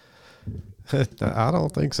 I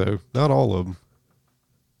don't think so. Not all of them.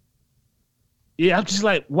 Yeah, I'm just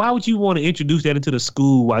like, why would you want to introduce that into the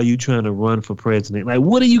school while you trying to run for president? Like,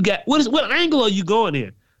 what do you got? What angle are you going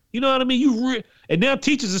in? You know what I mean? And now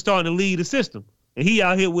teachers are starting to lead the system, and he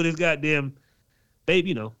out here with his goddamn, baby,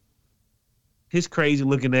 you know, his crazy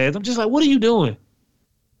looking ass. I'm just like, what are you doing?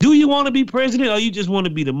 Do you want to be president, or you just want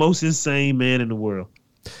to be the most insane man in the world?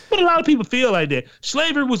 But a lot of people feel like that.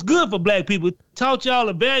 Slavery was good for black people. It taught y'all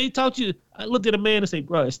a value. Taught you. I looked at a man and say,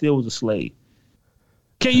 bro, it still was a slave.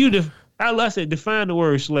 Can you? I said, define the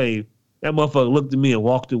word slave. That motherfucker looked at me and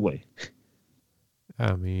walked away.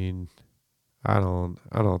 I mean, I don't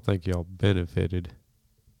think y'all benefited.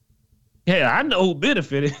 Yeah, I know who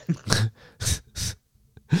benefited.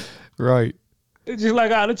 Right. It's just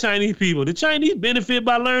like all the Chinese people. The Chinese benefit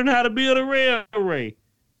by learning how to build a railway.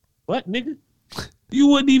 What, nigga? You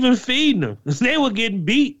wasn't even feeding them. They were getting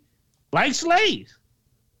beat like slaves.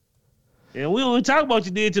 And we don't talk about what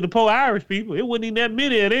you did to the poor Irish people. It wasn't even that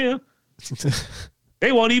many of them.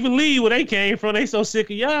 They won't even leave where they came from. They so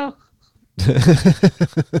sick of y'all. They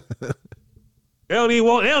don't even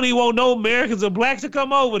want no Americans or blacks to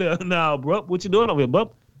come over there. Nah, bro. What you doing over here,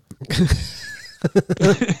 bub?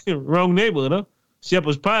 Wrong neighborhood, huh?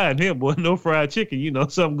 Shepherd's pie in here, boy. No fried chicken. You know,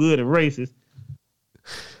 something good and racist.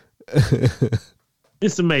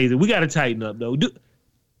 It's amazing. We got to tighten up, though.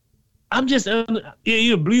 I'm just,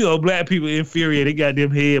 you know, black people infuriated. They got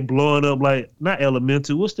them head blowing up like, not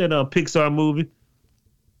Elemental. What's that Pixar movie?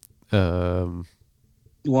 You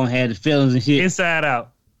won't have the feelings and shit. Inside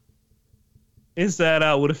Out. Inside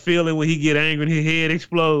Out with a feeling when he get angry and his head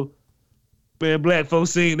explode. Man, black folks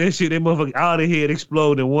seen that shit. They motherfucker, all their head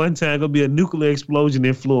explode. And one time gonna be a nuclear explosion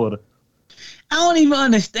in Florida. I don't even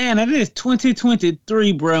understand. It is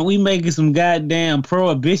 2023, bro. We making some goddamn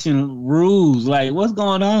prohibition rules. Like, what's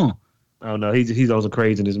going on? I don't know. He's also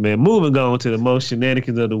craziness, man. Moving on to the most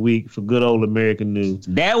shenanigans of the week for good old American news.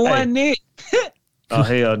 That wasn't it. Oh,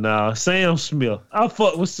 hell no. Nah. Sam Smith. I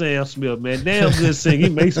fuck with Sam Smith, man. Damn good singer.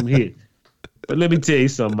 He makes some hits. But let me tell you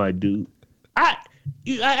something, my dude. I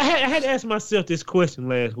had to ask myself this question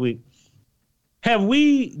last week. Have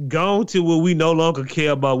we gone to where we no longer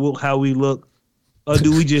care about how we look? Or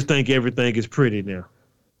do we just think everything is pretty now?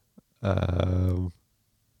 I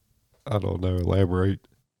don't know. Elaborate.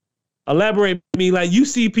 Elaborate me like you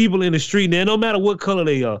see people in the street now, no matter what color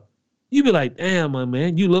they are. You be like, damn, my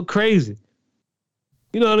man, you look crazy.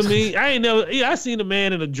 You know what I mean? I seen a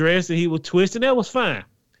man in a dress and he was twisting. That was fine.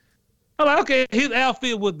 I'm like, okay, his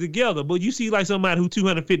outfit was together, but you see like somebody who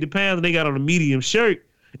 250 pounds and they got on a medium shirt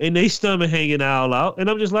and they stomach hanging all out. And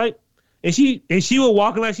I'm just like, and she was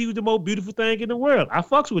walking like she was the most beautiful thing in the world. I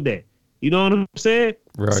fucks with that. You know what I'm saying?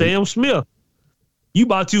 Right. Sam Smith. You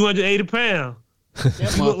about 280 pounds.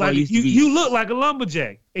 You look like a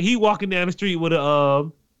lumberjack. And he walking down the street with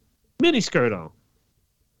a mini skirt on.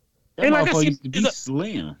 That and like I used to said, be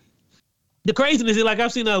slim. The craziness is like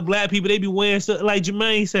I've seen other black people, they be wearing stuff like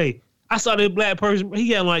Jermaine say. I saw this black person, he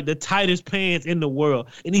had like the tightest pants in the world,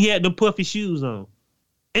 and he had the puffy shoes on,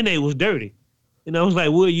 and they was dirty. And I was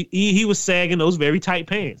like, well, he was sagging those very tight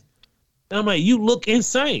pants. And I'm like, you look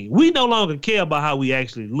insane. We no longer care about how we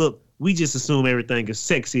actually look. We just assume everything is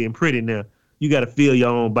sexy and pretty now. You got to feel your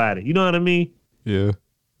own body. You know what I mean? Yeah.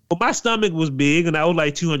 But my stomach was big, and I was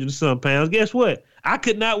like 200 and some pounds. Guess what? I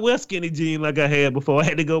could not wear skinny jeans like I had before. I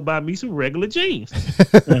had to go buy me some regular jeans.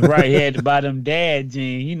 Right, he had to buy them dad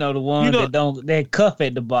jeans. You know the ones that cuff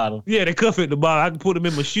at the bottom. Yeah, they cuff at the bottom. I can put them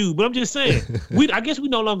in my shoe. But I'm just saying, I guess we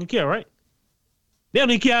no longer care, right? They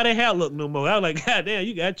don't even care how their hair look no more. I was like, God damn,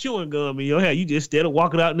 you got chewing gum in your hair. You just instead of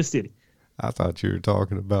walking out in the city. I thought you were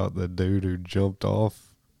talking about the dude who jumped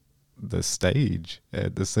off the stage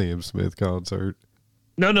at the Sam Smith concert.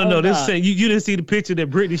 No. This is saying you didn't see the picture that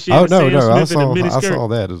Britney shared. Oh, with no, Sam Smith in the I miniskirt? saw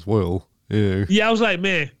that as well. Yeah. Yeah, I was like,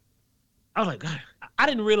 man. I was like, God, I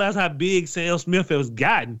didn't realize how big Sam Smith has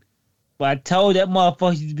gotten. But I told that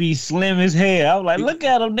motherfucker to be slim as hell. I was like, look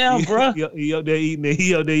at him now, bro. He up there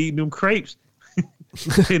eating them crepes.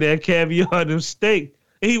 And that caviar and them steak.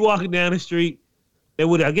 And he walking down the street.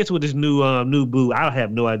 And I guess with this new boo, I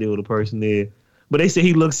have no idea what the person is. But they say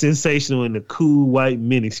he looks sensational in the cool white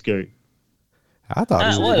miniskirt. I thought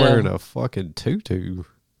he was wearing a fucking tutu.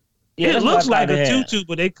 Yeah, it looks like a tutu,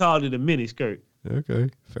 but they called it a miniskirt. Okay,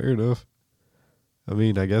 fair enough. I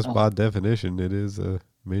mean, I guess by definition, it is a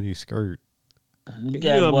mini skirt. Can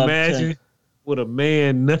you imagine what a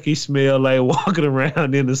man nucky smell like walking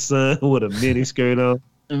around in the sun with a mini skirt on?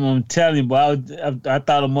 I'm telling you, boy, I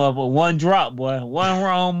thought a motherfucker, one drop, boy, one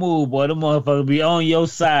wrong move, boy, the motherfucker be on your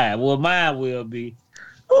side. Well, mine will be.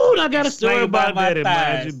 Ooh, I got a story about that in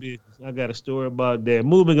Mind Your Business. I got a story about that.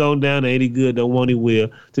 Moving on down to Ain't He Good, Don't Want He Will.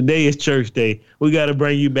 Today is church day. We got to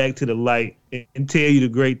bring you back to the light and tell you the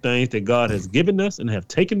great things that God has given us and have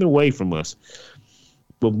taken away from us.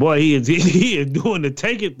 But boy, he is doing the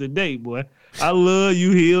take it today, boy. I love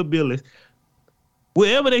you hillbillies.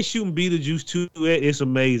 Wherever they shooting Beetlejuice 2 at, it's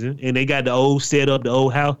amazing. And they got the old setup, the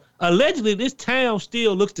old house. Allegedly, this town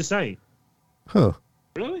still looks the same. Huh.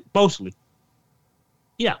 Really? Mostly.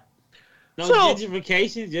 Yeah. No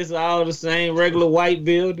gentrification, just all the same regular white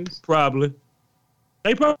buildings? Probably.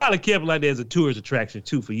 They probably kept it like that as a tourist attraction,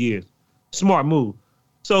 too, for years. Smart move.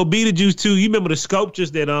 So Beetlejuice 2, you remember the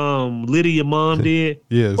sculptures that Lydia mom did?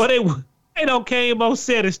 Yes. Well, they don't came on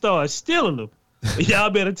set and started stealing them. Y'all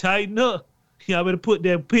better tighten up. Y'all better put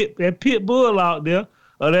that pit bull out there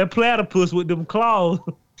or that platypus with them claws.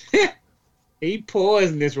 He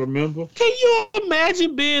poisonous, remember? Can you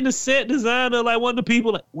imagine being the set designer, like one of the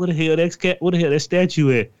people, like, what the hell that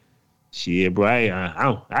statue at? Shit, bro,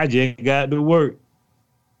 I just got to work.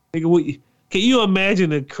 Nigga, can you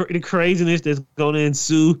imagine the craziness that's going to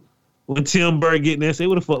ensue when Tim Burke getting there? Say,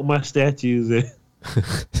 what the fuck my statues at?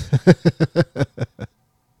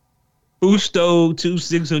 Who stole 2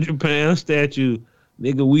 600-pound statues?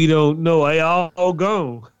 Nigga, we don't know. They all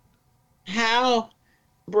gone. How?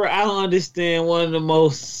 Bro, I don't understand one of the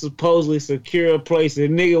most supposedly secure places.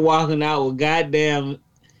 Nigga walking out with goddamn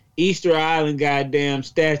Easter Island goddamn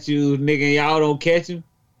statues, nigga, and y'all don't catch him?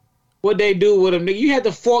 What they do with them, nigga? You had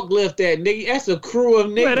to forklift that, nigga. That's a crew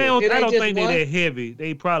of niggas. Well, I don't think they're that heavy.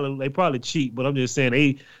 They probably cheap, but I'm just saying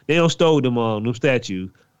they don't stole them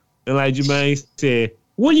statues. And like Jermaine said,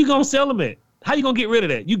 where you gonna sell them at? How you gonna get rid of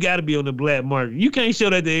that? You gotta be on the black market. You can't show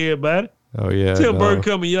that to everybody. Oh, yeah. Tim Burke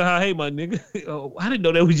coming your house. Hey, my nigga. Oh, I didn't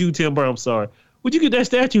know that was you, Tim Burke. I'm sorry. Where'd you get that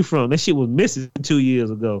statue from? That shit was missing 2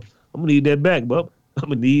 years ago. I'm going to need that back, bub. I'm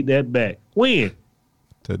going to need that back. When?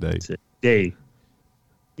 Today.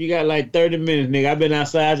 You got like 30 minutes, nigga. I've been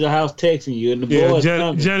outside your house texting you, and the boys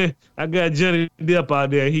coming. Johnny, I got Johnny Depp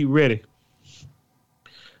out there. He ready.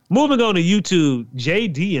 Moving on to YouTube, Jay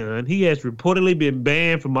Dion, he has reportedly been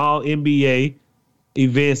banned from all NBA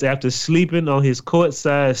events after sleeping on his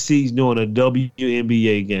courtside seats during a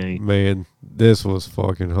WNBA game. Man, this was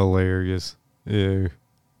fucking hilarious. Yeah.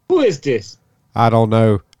 Who is this? I don't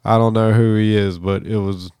know who he is, but it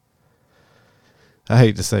was. I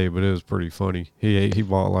hate to say it, but it was pretty funny. He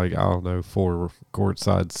bought like, I don't know, 4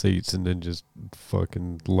 courtside seats and then just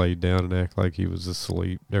fucking laid down and act like he was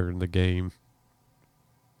asleep during the game.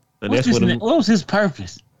 And What was his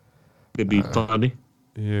purpose? could be funny.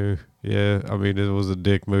 Yeah. I mean, it was a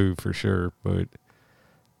dick move for sure, but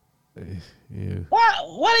yeah.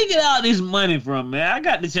 Why they get all this money from, man? I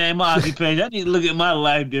got to change my occupation. I need to look at my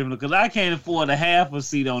life differently because I can't afford a half a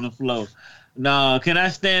seat on the floor. No, can I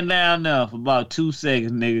stand down now for about 2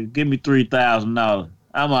 seconds, nigga? Give me $3,000.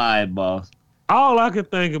 I'm all right, boss. All I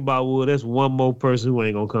could think about was that's one more person who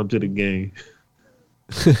ain't gonna come to the game.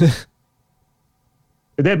 Is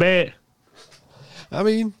that bad? I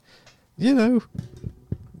mean, you know,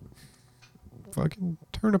 fucking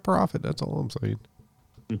turn a profit. That's all I'm saying.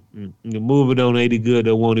 The movie don't ain't it good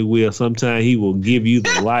that won't it will. Sometimes he will give you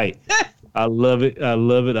the light. I love it. I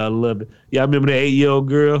love it. I love it. Y'all remember the 8-year-old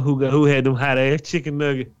girl who had them hot ass chicken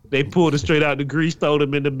nuggets? They pulled it straight out the grease, throw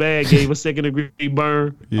them in the bag, gave a second-degree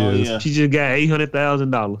burn. Yes. Oh, yeah. She just got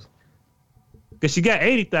 $800,000. Cause she got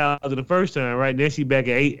 $80,000 the first time, right? Then she back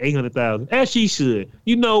at $800,000, as she should.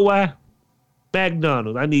 You know why?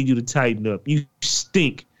 McDonald's, I need you to tighten up. You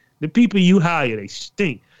stink. The people you hire, they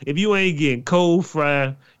stink. If you ain't getting cold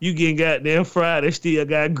fried, you getting goddamn fried, they still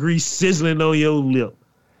got grease sizzling on your lip.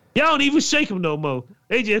 Y'all don't even shake them no more.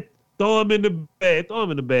 They just throw them in the bag. Throw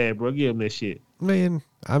them in the bag, bro. Give them that shit. Man,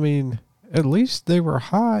 I mean, at least they were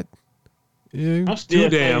hot. Yeah. I'm still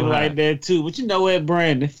Too damn thinking like that too. But you know what,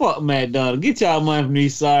 Brandon? Fuck McDonald's. Get y'all money from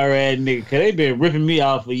these sorry ass niggas, cause they been ripping me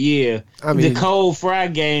off for years. I mean, the cold fry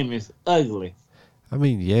game is ugly. I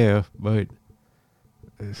mean, yeah, but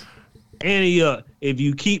And if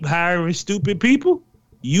you keep hiring stupid people,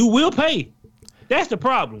 you will pay. That's the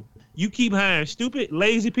problem. You keep hiring stupid,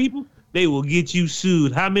 lazy people, they will get you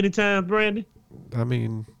sued. How many times, Brandon? I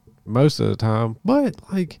mean, most of the time. But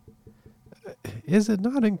like, is it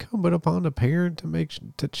not incumbent upon the parent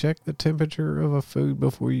to check the temperature of a food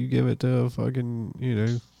before you give it to a fucking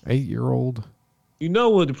 8-year-old? You know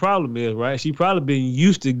what the problem is, right? She probably been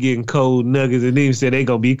used to getting cold nuggets and then said they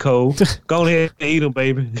gonna be cold. Go ahead and eat them,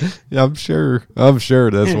 baby. Yeah, I'm sure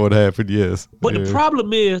that's what happened. Yes, But yeah. the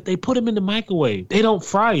problem is they put them in the microwave. They don't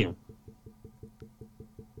fry them.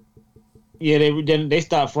 Yeah, they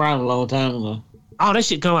stopped frying a long time ago. Oh, that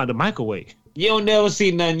shit come out the microwave. You don't never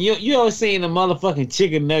see nothing. You ever seen a motherfucking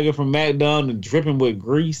chicken nugget from McDonald's dripping with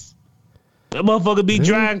grease? That motherfucker be Yeah,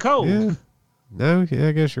 dry and cold. Yeah. No, yeah,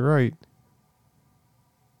 I guess you're right.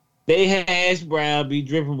 They hash brown be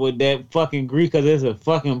dripping with that fucking grease because it's a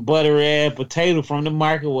fucking buttery ass potato from the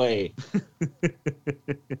microwave.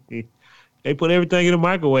 They put everything in the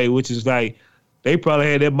microwave, which is like they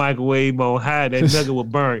probably had that microwave on high. That nugget was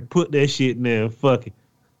burnt. Put that shit in there. Fuck it.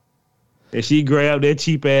 And she grabbed that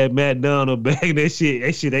cheap ass McDonald's bag. That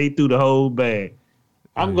shit ate through the whole bag.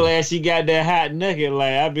 I'm glad she got that hot nugget.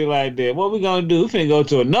 Like, I'd be like that. What we gonna do? We finna go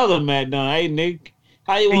to another McDonald's. Hey, Nick,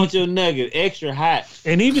 how you want your nugget? Extra hot.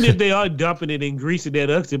 And even if they are dumping it in grease at that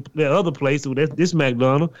other place, or this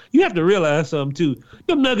McDonald's, you have to realize something too.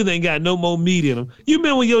 Them nuggets ain't got no more meat in them. You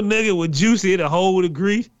remember when your nugget was juicy, it a hole with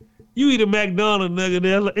grease? You eat a McDonald's nugget,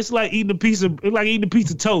 it's like eating a piece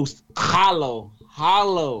of toast. Hollow.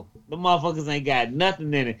 The motherfuckers ain't got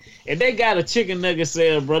nothing in it. If they got a chicken nugget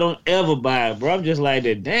sale, bro, don't ever buy it, bro. I'm just like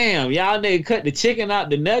that. Damn, y'all nigga cut the chicken out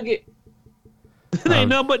the nugget. It ain't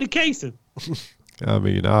nothing but the casing. I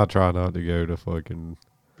mean, I try not to go to fucking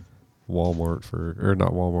Walmart or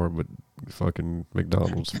not Walmart, but fucking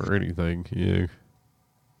McDonald's for anything. Yeah.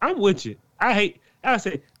 I'm with you. I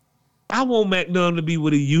want McDonald's to be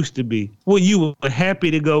what it used to be. When you were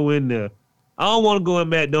happy to go in there. I don't want to go in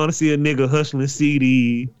McDonald's see a nigga hustling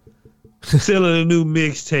CD, selling a new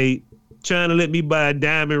mixtape, trying to let me buy a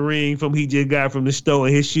diamond ring from he just got from the store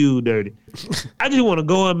and his shoe dirty. I just want to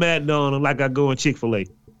go in McDonald's like I go in Chick-fil-A.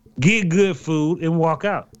 Get good food and walk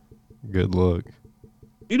out. Good luck.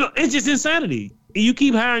 It's just insanity. And you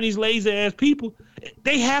keep hiring these lazy ass people.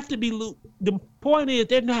 They have to be. The point is,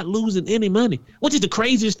 they're not losing any money, which is the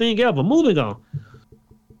craziest thing ever. Moving on.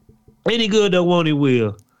 Any good that won't, it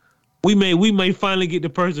will. We may finally get the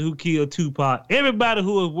person who killed Tupac. Everybody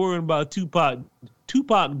who was worrying about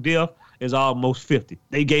Tupac death is almost 50.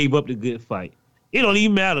 They gave up the good fight. It don't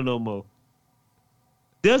even matter no more.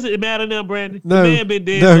 Does it matter now, Brandon? No, The man been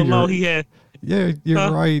dead no, so long he had. Yeah,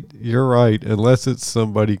 you're right. You're right. Unless it's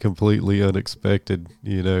somebody completely unexpected,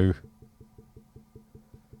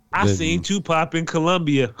 I seen Tupac in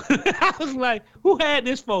Colombia. I was like, who had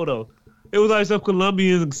this photo? It was like some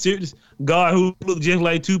Colombian guy who looked just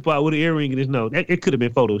like Tupac with an earring in his nose. It could have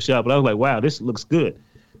been Photoshop, but I was like, wow, this looks good.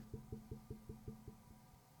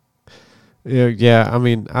 Yeah. I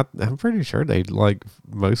mean, I'm pretty sure they like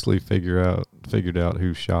mostly figured out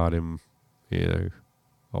who shot him, a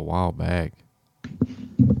while back.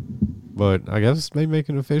 But I guess they make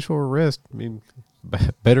an official arrest. I mean,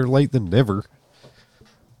 better late than never.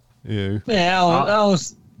 Yeah. Man,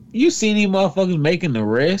 you seen these motherfuckers making the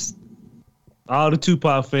arrest? All the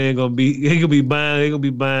Tupac fans gonna be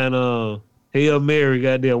buying Hail Mary,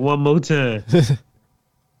 goddamn, one more time.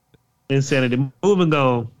 Insanity. Moving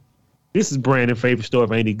on. This is Brandon's favorite story.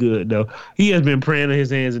 If ain't he good though? He has been praying on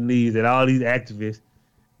his hands and knees that all these activists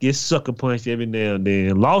get sucker punched every now and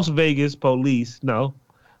then. Las Vegas police,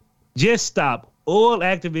 just stop. Oil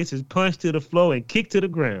activists is punched to the floor and kicked to the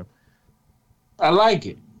ground. I like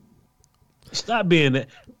it. Stop being that.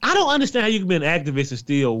 I don't understand how you can be an activist and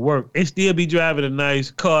still work and still be driving a nice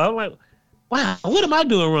car. I'm like, wow, what am I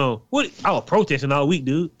doing wrong? I was protesting all week,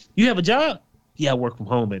 dude. You have a job? Yeah, I work from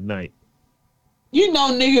home at night. You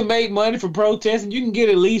know, nigga make money for protesting. You can get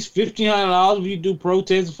at least $1,500 if you do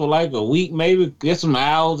protesting for like a week, maybe get some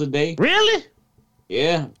hours a day. Really?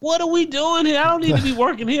 Yeah. What are we doing here? I don't need to be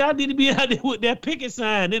working here. I need to be out there with that picket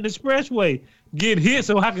sign in the expressway, get hit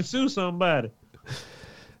so I can sue somebody.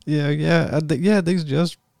 Yeah. These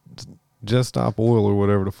just stop oil or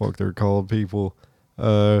whatever the fuck they're called. People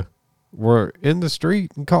were in the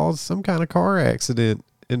street and caused some kind of car accident,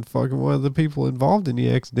 and fucking one of the people involved in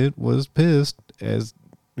the accident was pissed, as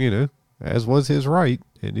was his right,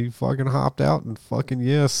 and he fucking hopped out and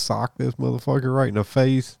fucking socked this motherfucker right in the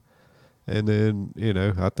face, and then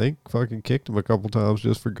I think fucking kicked him a couple times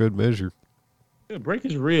just for good measure. Break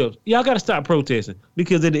his ribs. Y'all got to stop protesting,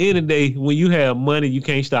 because at the end of the day, when you have money, you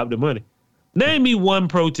can't stop the money. Name me one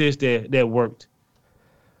protest that worked.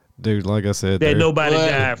 Dude, like I said, that nobody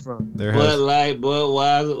died from. Bud Light,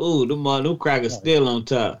 Budweiser. Ooh, them crackers still on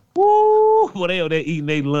top. Woo! Well, they eating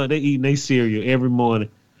their lunch. They eating their cereal every morning.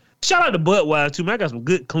 Shout out to Budweiser, too, man. I got some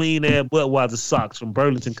good, clean-ass Budweiser socks from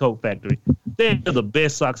Burlington Coat Factory. They're the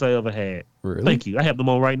best socks I ever had. Really? Thank you. I have them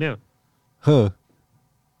on right now. Huh.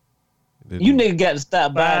 You nigga got to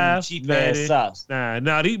stop buying them cheap-ass socks.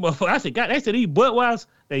 Nah, these motherfuckers. I said, God, they said these Budweisers,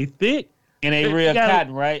 they thick. And they real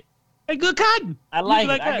cotton, right? They good cotton. I like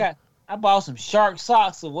it. I bought some shark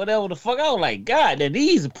socks or whatever the fuck. I was like, God,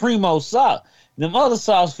 these are primo socks. Them other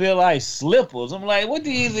socks feel like slippers. I'm like, what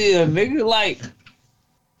these is, nigga?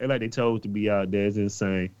 They like they told to be out there. It's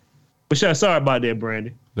insane. But sorry about that,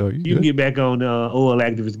 Brandon. No, you can get back on oil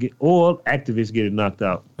activists getting knocked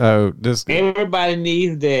out. Oh, everybody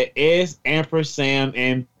needs that S, ampersand,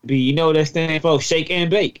 and B. You know what that stands for? Shake and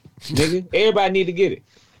bake, nigga. Everybody need to get it.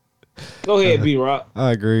 Go ahead, B-Rock.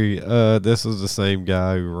 I agree. This is the same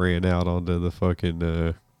guy who ran out onto the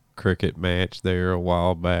fucking cricket match there a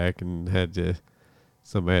while back and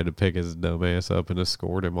somebody had to pick his dumb ass up and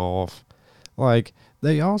escort him off. Like,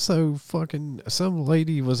 they also some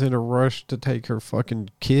lady was in a rush to take her fucking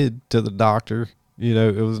kid to the doctor.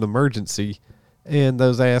 It was an emergency. And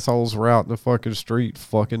those assholes were out in the fucking street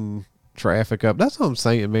fucking traffic up. That's what I'm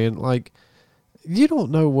saying, man. Like, you don't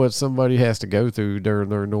know what somebody has to go through during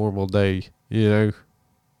their normal day, This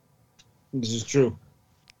is true.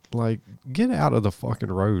 Like, get out of the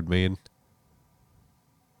fucking road, man.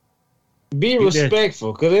 Be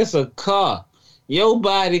respectful, because it's a car. Your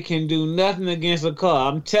body can do nothing against a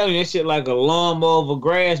car. I'm telling you, that shit like a lawnmower over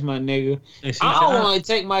grass, my nigga. I don't want to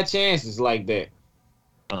take my chances like that.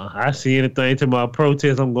 I see anything to my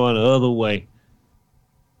protest, I'm going the other way.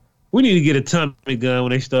 We need to get a Tommy gun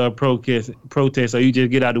when they start protest, so you just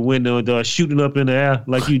get out the window and start shooting up in the air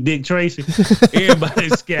like you Dick Tracy. Everybody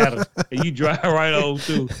scatters, and you drive right on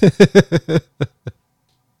through.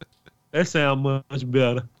 That sounds much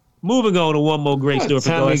better. Moving on to one more great story for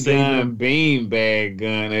Tommy God's sake. gun, beanbag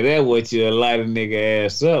gun, and that's what you light a nigga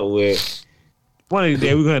ass up with. One of these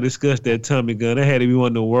days, we're going to discuss that Tommy gun. That had to be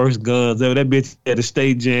one of the worst guns ever. That bitch had to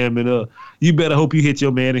stay jamming up. You better hope you hit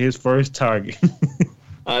your man in his first target.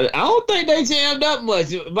 I don't think they jammed up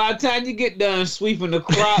much. By the time you get done sweeping the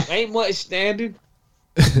crop, ain't much standing.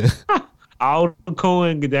 All the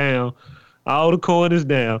coin down. All the coin is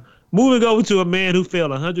down. Moving over to a man who fell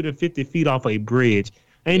 150 feet off a bridge.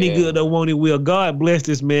 Ain't he good though, won't he? Will God bless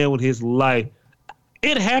this man with his life.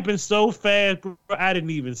 It happened so fast, bro, I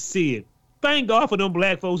didn't even see it. Thank God for them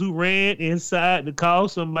black folks who ran inside to call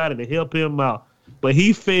somebody to help him out. But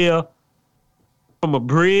he fell from a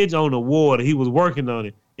bridge on the water. He was working on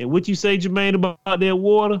it. And what you say, Jermaine, about that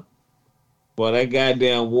water? Boy, that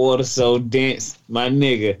goddamn water so dense, my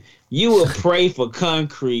nigga. You would pray for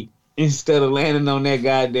concrete instead of landing on that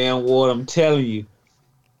goddamn water. I'm telling you.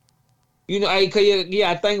 I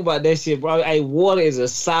think about that shit, bro. Water is a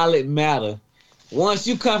solid matter. once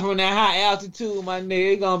you come from that high altitude, my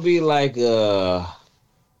nigga, it's gonna be like I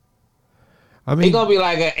it's mean, gonna be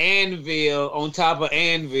like an anvil on top of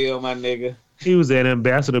anvil, my nigga. He was at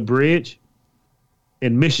Ambassador Bridge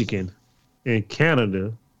in Michigan, in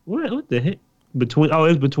Canada. What the heck?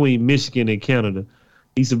 It's between Michigan and Canada.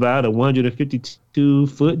 He survived a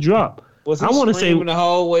 152-foot drop. Was he I want to say screaming the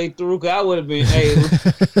whole way through? Cause I would have been. Hey,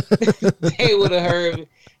 they would have heard.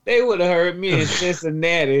 They would have heard me in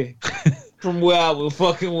Cincinnati from where I was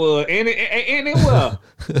fucking was. Anywhere.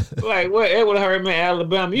 Like what? They would have heard me in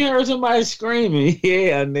Alabama. You heard somebody screaming?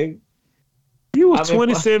 Yeah, nigga. He was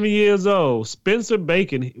 27 years old. Spencer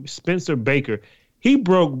Baker. He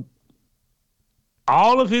broke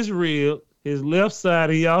all of his rib, his left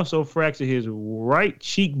side. He also fractured his right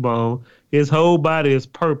cheekbone. His whole body is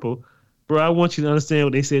purple. Bro, I want you to understand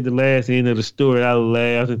what they said at the last end of the story. I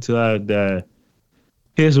laughed until I died.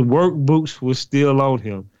 His work boots were still on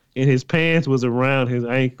him, and his pants was around his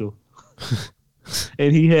ankle.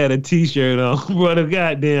 And he had a T-shirt on. Bro, the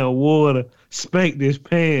goddamn water spanked his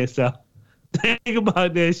pants out. Think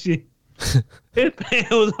about that shit. His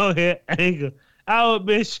pants was on his ankle. I would have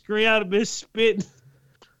been screaming. I would have been spitting.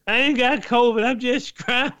 I ain't got COVID. I'm just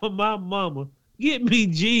crying for my mama. Get me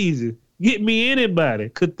Jesus. Get me anybody.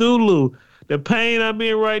 Cthulhu. The pain I'm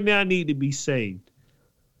in right now, I need to be saved.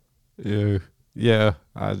 Yeah.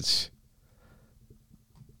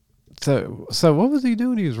 So what was he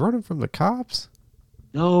doing? He was running from the cops?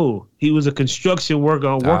 No, he was a construction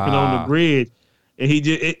worker working on the bridge, and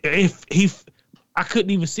I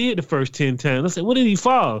couldn't even see it the first 10 times. I said, "What did he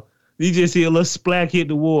fall?" You just see a little splack hit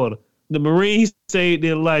the water. The Marines saved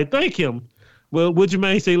their life. Thank him. Well, what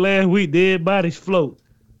Jermaine say last week? Dead bodies float,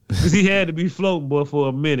 because he had to be floating, boy, for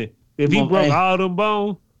a minute. If he broke all them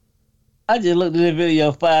bones. I just looked at the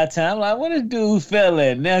video 5 times. Like, what this dude fell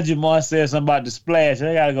at? Now Jamar said something about the splash.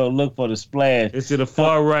 I gotta go look for the splash. It's to the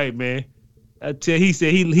far right, man. I tell you, he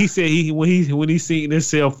said when he seen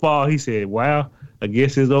himself fall, he said, "Wow, I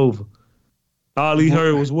guess it's over." All he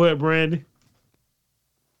heard was what, Brandon?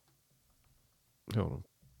 Hold on.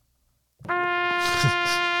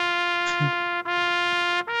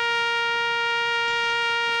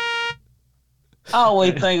 I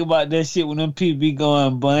always think about that shit when them people be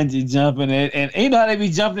going bungee jumping and you know how they be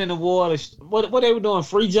jumping in the water. What they were doing?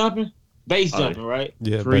 Free jumping, base jumping, right?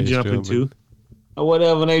 Yeah, Free base jumping too. Or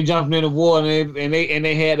whatever. They jumping in the water and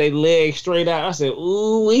they had their legs straight out. I said,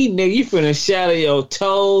 "Ooh, nigga, you finna shatter your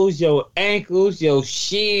toes, your ankles, your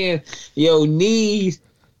shin, your knees."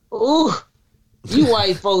 Ooh, you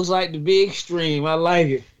white folks like the big extreme. I like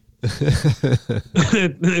it.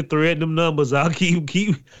 Thread them numbers out.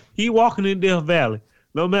 Keep walking in Death Valley.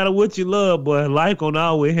 No matter what you love, boy, life gonna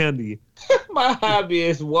always handle you. My hobby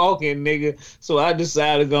is walking, nigga. So I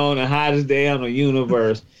decided to go on the hottest day on the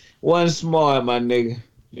universe. Wasn't smart, my nigga.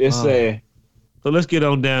 Just saying. So let's get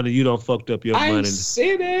on down to you don't fucked up your I money. ain't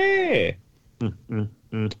said that.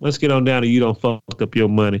 Let's get on down to you don't fucked up your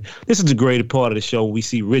money. This is the greatest part of the show. We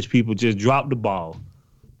see rich people just drop the ball.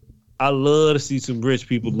 I love to see some rich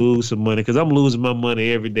people lose some money because I'm losing my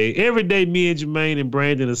money every day. Every day, me and Jermaine and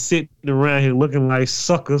Brandon are sitting around here looking like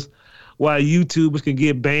suckers while YouTubers can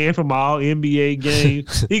get banned from all NBA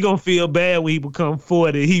games. He going to feel bad when he become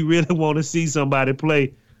 40. He really want to see somebody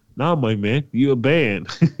play. Nah, my man, you're banned.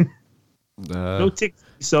 No tickets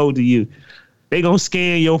sold to you. They going to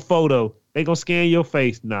scan your photo. They going to scan your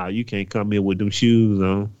face. Nah, you can't come here with them shoes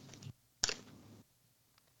on.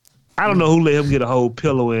 I don't know who let him get a whole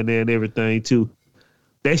pillow in there and everything, too.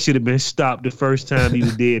 That should have been stopped the first time he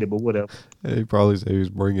did it, but whatever. Yeah, he probably said he was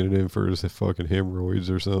bringing it in for his fucking hemorrhoids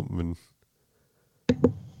or something. And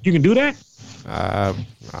you can do that? I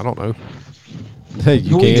don't know. Hey, you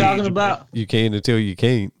Who can. we talking about? You can until you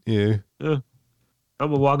can't. Yeah. I'm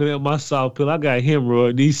walking out my soft pill. I got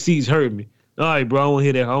hemorrhoid. These seats hurt me. All right, bro. I want to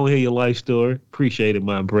hear that. I want to hear your life story. Appreciate it,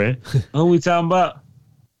 my friend. Who we talking about?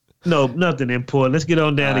 No, nothing important. Let's get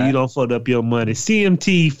on down to you don't fuck up your money.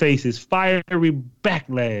 CMT faces fiery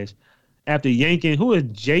backlash after yanking. Who is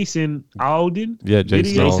Jason Aldean? Yeah,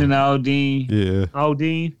 Jason Aldean. Yeah.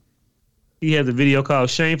 Aldean. He has a video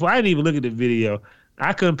called Shameful. I didn't even look at the video.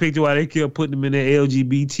 I couldn't picture why they kept putting him in that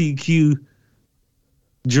LGBTQ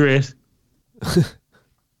dress.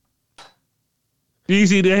 Do you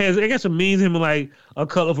see that? I got some memes of him in like a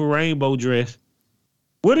colorful rainbow dress.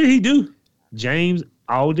 What did he do? James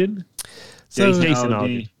Aldean? So, Jason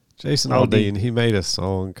Aldean. Jason Aldean, he made a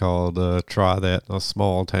song called Try That in a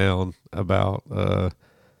Small Town about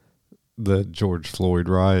the George Floyd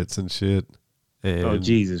riots and shit. And, oh,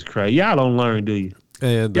 Jesus Christ. Y'all don't learn, do you?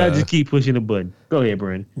 And y'all just keep pushing the button. Go ahead,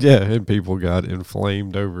 Brandon. Yeah, and people got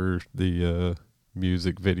inflamed over the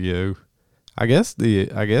music video. I guess the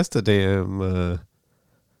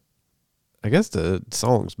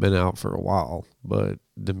song's been out for a while, but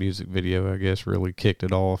the music video, I guess, really kicked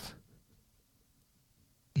it off.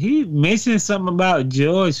 He mentioned something about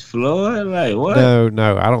George Floyd. Like what?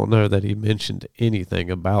 No, I don't know that he mentioned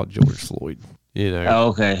anything about George Floyd. You know. Oh,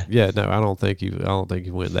 okay. Yeah, no, I don't think he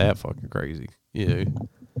went that fucking crazy. You know.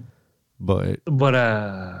 But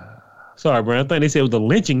sorry, Brian. I think they said it was a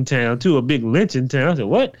lynching town too, a big lynching town. I said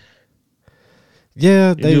what?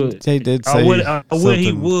 Yeah, they did say where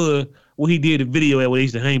he did the video at where they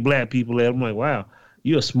used to hang black people at. I'm like, wow,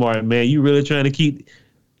 you're a smart man. You really trying to keep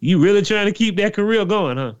that career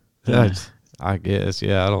going, huh? I guess,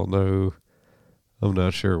 yeah. I don't know. I'm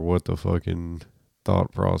not sure what the fucking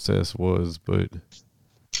thought process was, but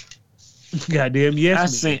goddamn,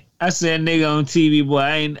 yes. I seen a nigga on TV,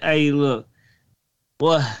 boy. Hey, look,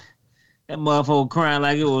 boy, that motherfucker crying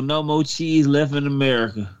like it was no more cheese left in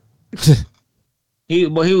America. He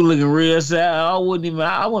was looking real sad. I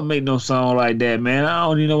wouldn't make no song like that, man. I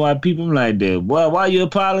don't even know why people like that. Boy, why you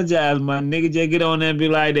apologize, my nigga? Just get on there and be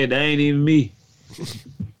like that. That ain't even me.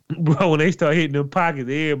 Bro, when they start hitting them pockets,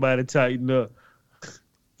 everybody tighten up.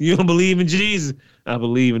 You don't believe in Jesus? I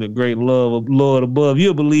believe in the great love of Lord above.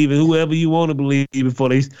 You'll believe in whoever you want to believe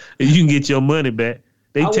before you can get your money back.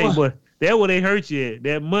 That's where they hurt you at.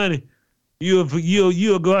 That money. You'll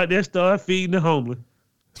go out there and start feeding the homeless.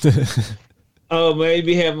 Oh man, they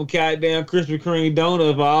be having goddamn Krispy Kreme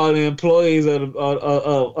donut for all the employees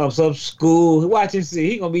of some school. Watch and see.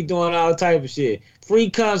 He gonna be doing all type of shit. Free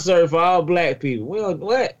concert for all black people. Well,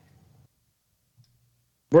 what?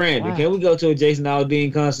 Brandon, can we go to a Jason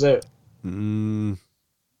Aldean concert? I mean,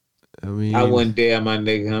 I wouldn't dare, my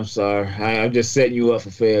nigga. I'm sorry. I'm just setting you up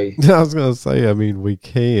for failure. I was gonna say, I mean, we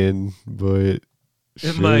can, but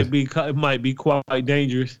it might be quite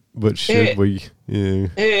dangerous. But should we? Yeah.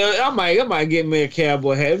 I might get me a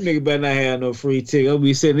cowboy hat. Them nigga better not have no free ticket. I'll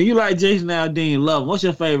be sitting there. You like Jason Aldean? Love him. What's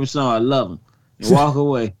your favorite song? I love him. And walk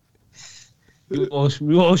away. You want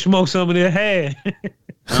to smoke some of that hash? I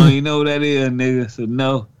don't even know what that is, nigga. So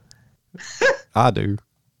no. I do.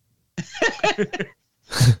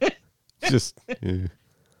 Just yeah.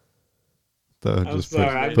 I'm sorry,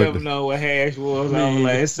 I never know what hash was. I was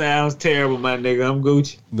like, it sounds terrible, my nigga. I'm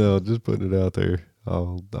Gucci. No, just putting it out there.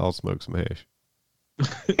 I'll smoke some hash.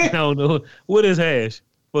 I don't know. What is hash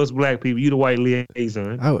for us black people? You the white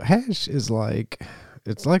liaison. Oh, hash is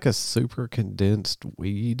it's like a super condensed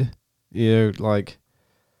weed. You know, like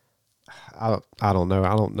I don't know.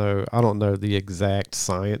 I don't know the exact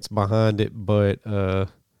science behind it, but I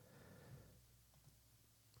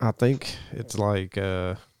think it's like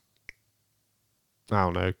I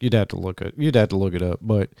don't know. You'd have to look it up,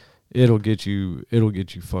 but it'll get you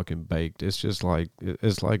fucking baked. It's just like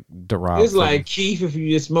it's like derived. It's like keef if you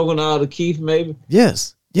just smoking all the keef, maybe.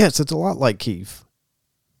 Yes, it's a lot like keef.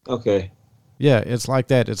 Okay. Yeah, it's like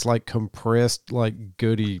that. It's like compressed, like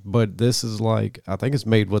goody, but this is like I think it's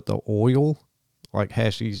made with the oil, like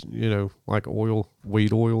hashies, you know, like oil,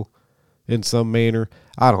 weed oil, in some manner.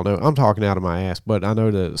 I don't know. I'm talking out of my ass, but I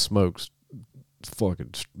know that it smokes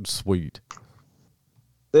fucking sweet.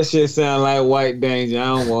 That shit sound like white danger. I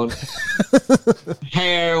don't want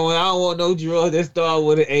heroin. I don't want no drugs that start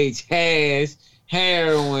with an H. Hash,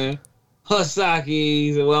 heroin,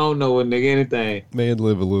 Husakis. Well, I don't know what nigga anything. Man,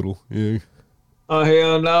 live a little. Yeah. Oh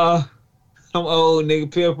hell no! I'm old, nigga.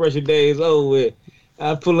 Peer pressure days over with.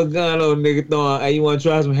 I pull a gun on nigga throwing. Hey, you want to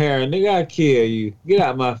try some heroin? Nigga, I kill you. Get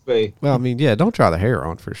out my face. Well, I mean, yeah, don't try the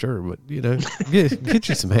heroin for sure, but you know, get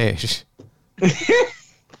you some hash.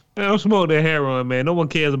 I don't smoke that heroin, man. No one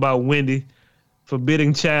cares about Wendy's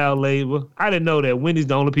forbidding child labor. I didn't know that Wendy's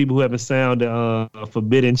the only people who haven't signed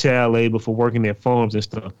forbidding child labor for working their farms and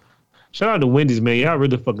stuff. Shout out to Wendy's, man. Y'all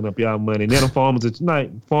really fucking up y'all money. Now the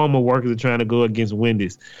farmer workers are trying to go against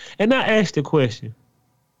Wendy's. And I asked the question.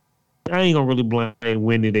 I ain't gonna really blame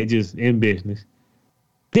Wendy. They just in business.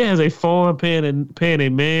 There's a farm paying a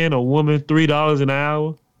man or woman $3 an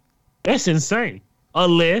hour. That's insane.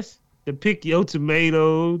 Unless to pick your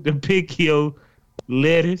tomato, to pick your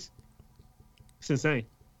lettuce. It's insane.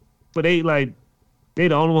 But they the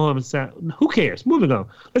only one who who cares? Moving on.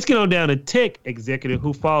 Let's get on down to tech executive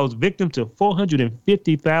who falls victim to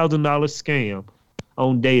 $450,000 scam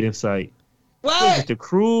on dating site. What? It's just a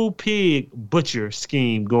cruel pig butcher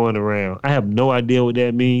scheme going around. I have no idea what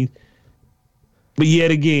that means. But yet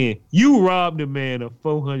again, you robbed a man of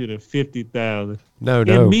 $450,000. No,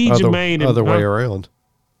 other way around.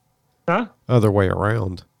 Huh? Other way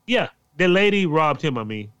around. Yeah, the lady robbed him. I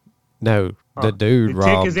mean, no, the dude the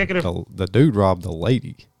robbed executive. the dude robbed the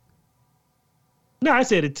lady. No, I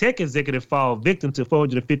said a tech executive fall victim to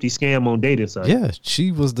 450 scam on dating site. Yeah,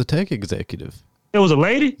 she was the tech executive. It was a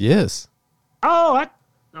lady? Yes. Oh,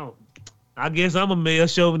 I guess I'm a male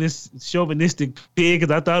chauvinistic pig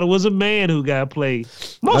because I thought it was a man who got played.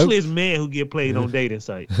 Mostly it's men who get played on dating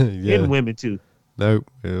sites. Yeah. And women too. Nope.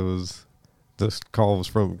 It was, this call was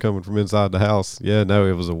coming from inside the house. Yeah, no,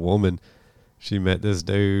 it was a woman. She met this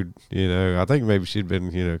dude, I think maybe she'd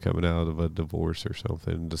been, coming out of a divorce or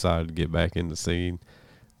something and decided to get back in the scene.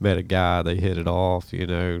 Met a guy, they hit it off,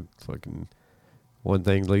 fucking one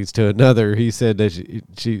thing leads to another. He said that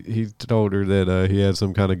he told her that he had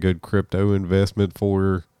some kind of good crypto investment for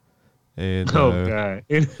her. And God.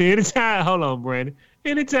 Anytime, hold on, Brandon.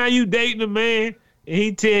 Anytime you dating a man and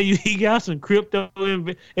he tell you he got some crypto,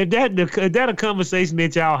 if that a conversation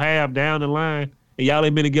that y'all have down the line and y'all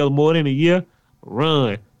ain't been together more than a year,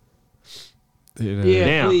 run. Yeah,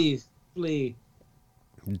 Now. please.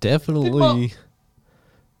 Definitely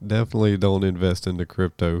don't invest in the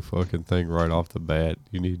crypto fucking thing right off the bat.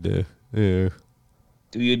 You need to,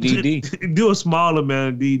 Do your DD. Do a small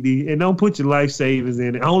amount of DD and don't put your life savings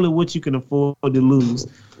in it. Only what you can afford to lose.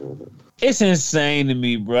 It's insane to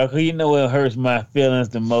me, bro. 'Cause you know what hurts my feelings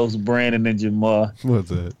the most, Brandon and Jamal? What's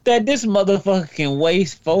that? That this motherfucker can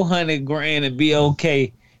waste $400,000 and be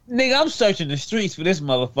okay. Nigga, I'm searching the streets for this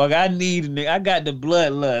motherfucker. I need a nigga. I got the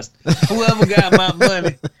bloodlust. Whoever got my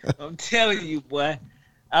money, I'm telling you, boy.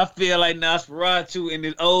 I feel like Nosferatu in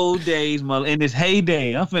his old days, in his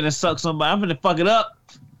heyday. I'm finna suck somebody. I'm finna fuck it up.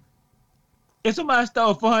 If somebody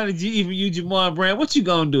stole 400 G from you, Jamal Brand, what you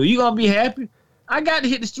gonna do? You gonna be happy? I got to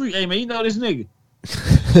hit the street. Hey, man, you know this nigga.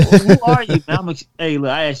 Who are you, man? Hey,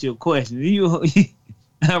 look, I asked you a question.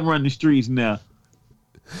 I run the streets now.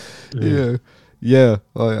 Yeah,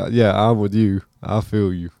 I'm with you. I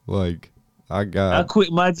feel you. Like, I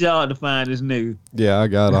quit my job to find this nigga. Yeah, I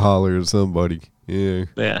gotta holler at somebody. Yeah.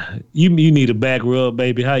 Yeah, you need a back rub,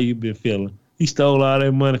 baby. How you been feeling? He stole all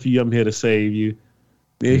that money for you. I'm here to save you.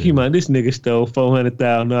 Yeah, this nigga stole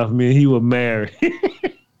 $400,000 off me. And he was married.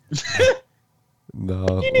 No,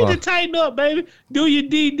 you need to tighten up, baby. Do your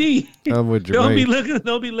DD. I'm with Jermaine.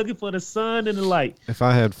 Don't be looking for the sun and the light. If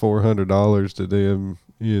I had $400 to them,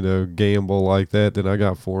 gamble like that, then I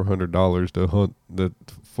got $400 to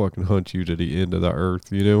fucking hunt you to the end of the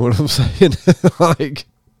earth. You know what I'm saying? Like,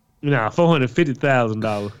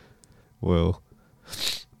 $450,000. Well,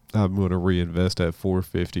 I'm gonna reinvest that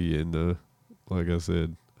 $450 into, like I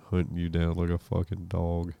said, hunting you down like a fucking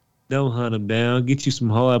dog. Don't hunt them down. Get you some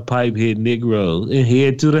hard pipe head Negroes and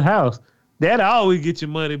head to the house. That'll always get your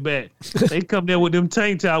money back. They come there with them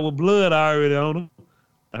tank top with blood already on them.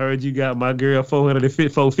 I heard you got my girl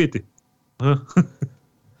 $450. Huh?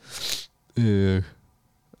 Yeah.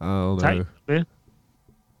 I don't know. Tight, man.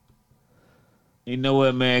 You know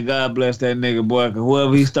what, man? God bless that nigga, boy. 'Cause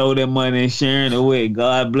whoever he stole that money and sharing it with,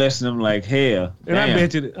 God bless him like hell. And I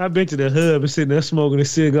bet you the hub is sitting there smoking a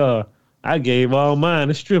cigar. I gave all mine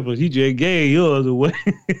to strippers. You just gave yours away.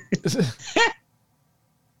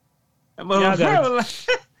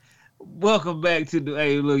 Welcome back to the.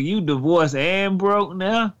 Hey, look, you divorced and broke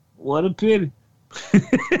now. What a pity.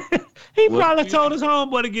 He probably told his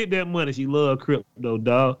homeboy to get that money. She love crypto,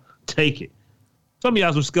 dog. Take it. Some of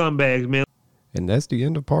y'all some scumbags, man. And that's the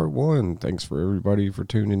end of part 1. Thanks for everybody for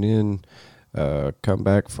tuning in. Come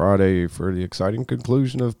back Friday for the exciting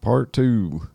conclusion of part 2.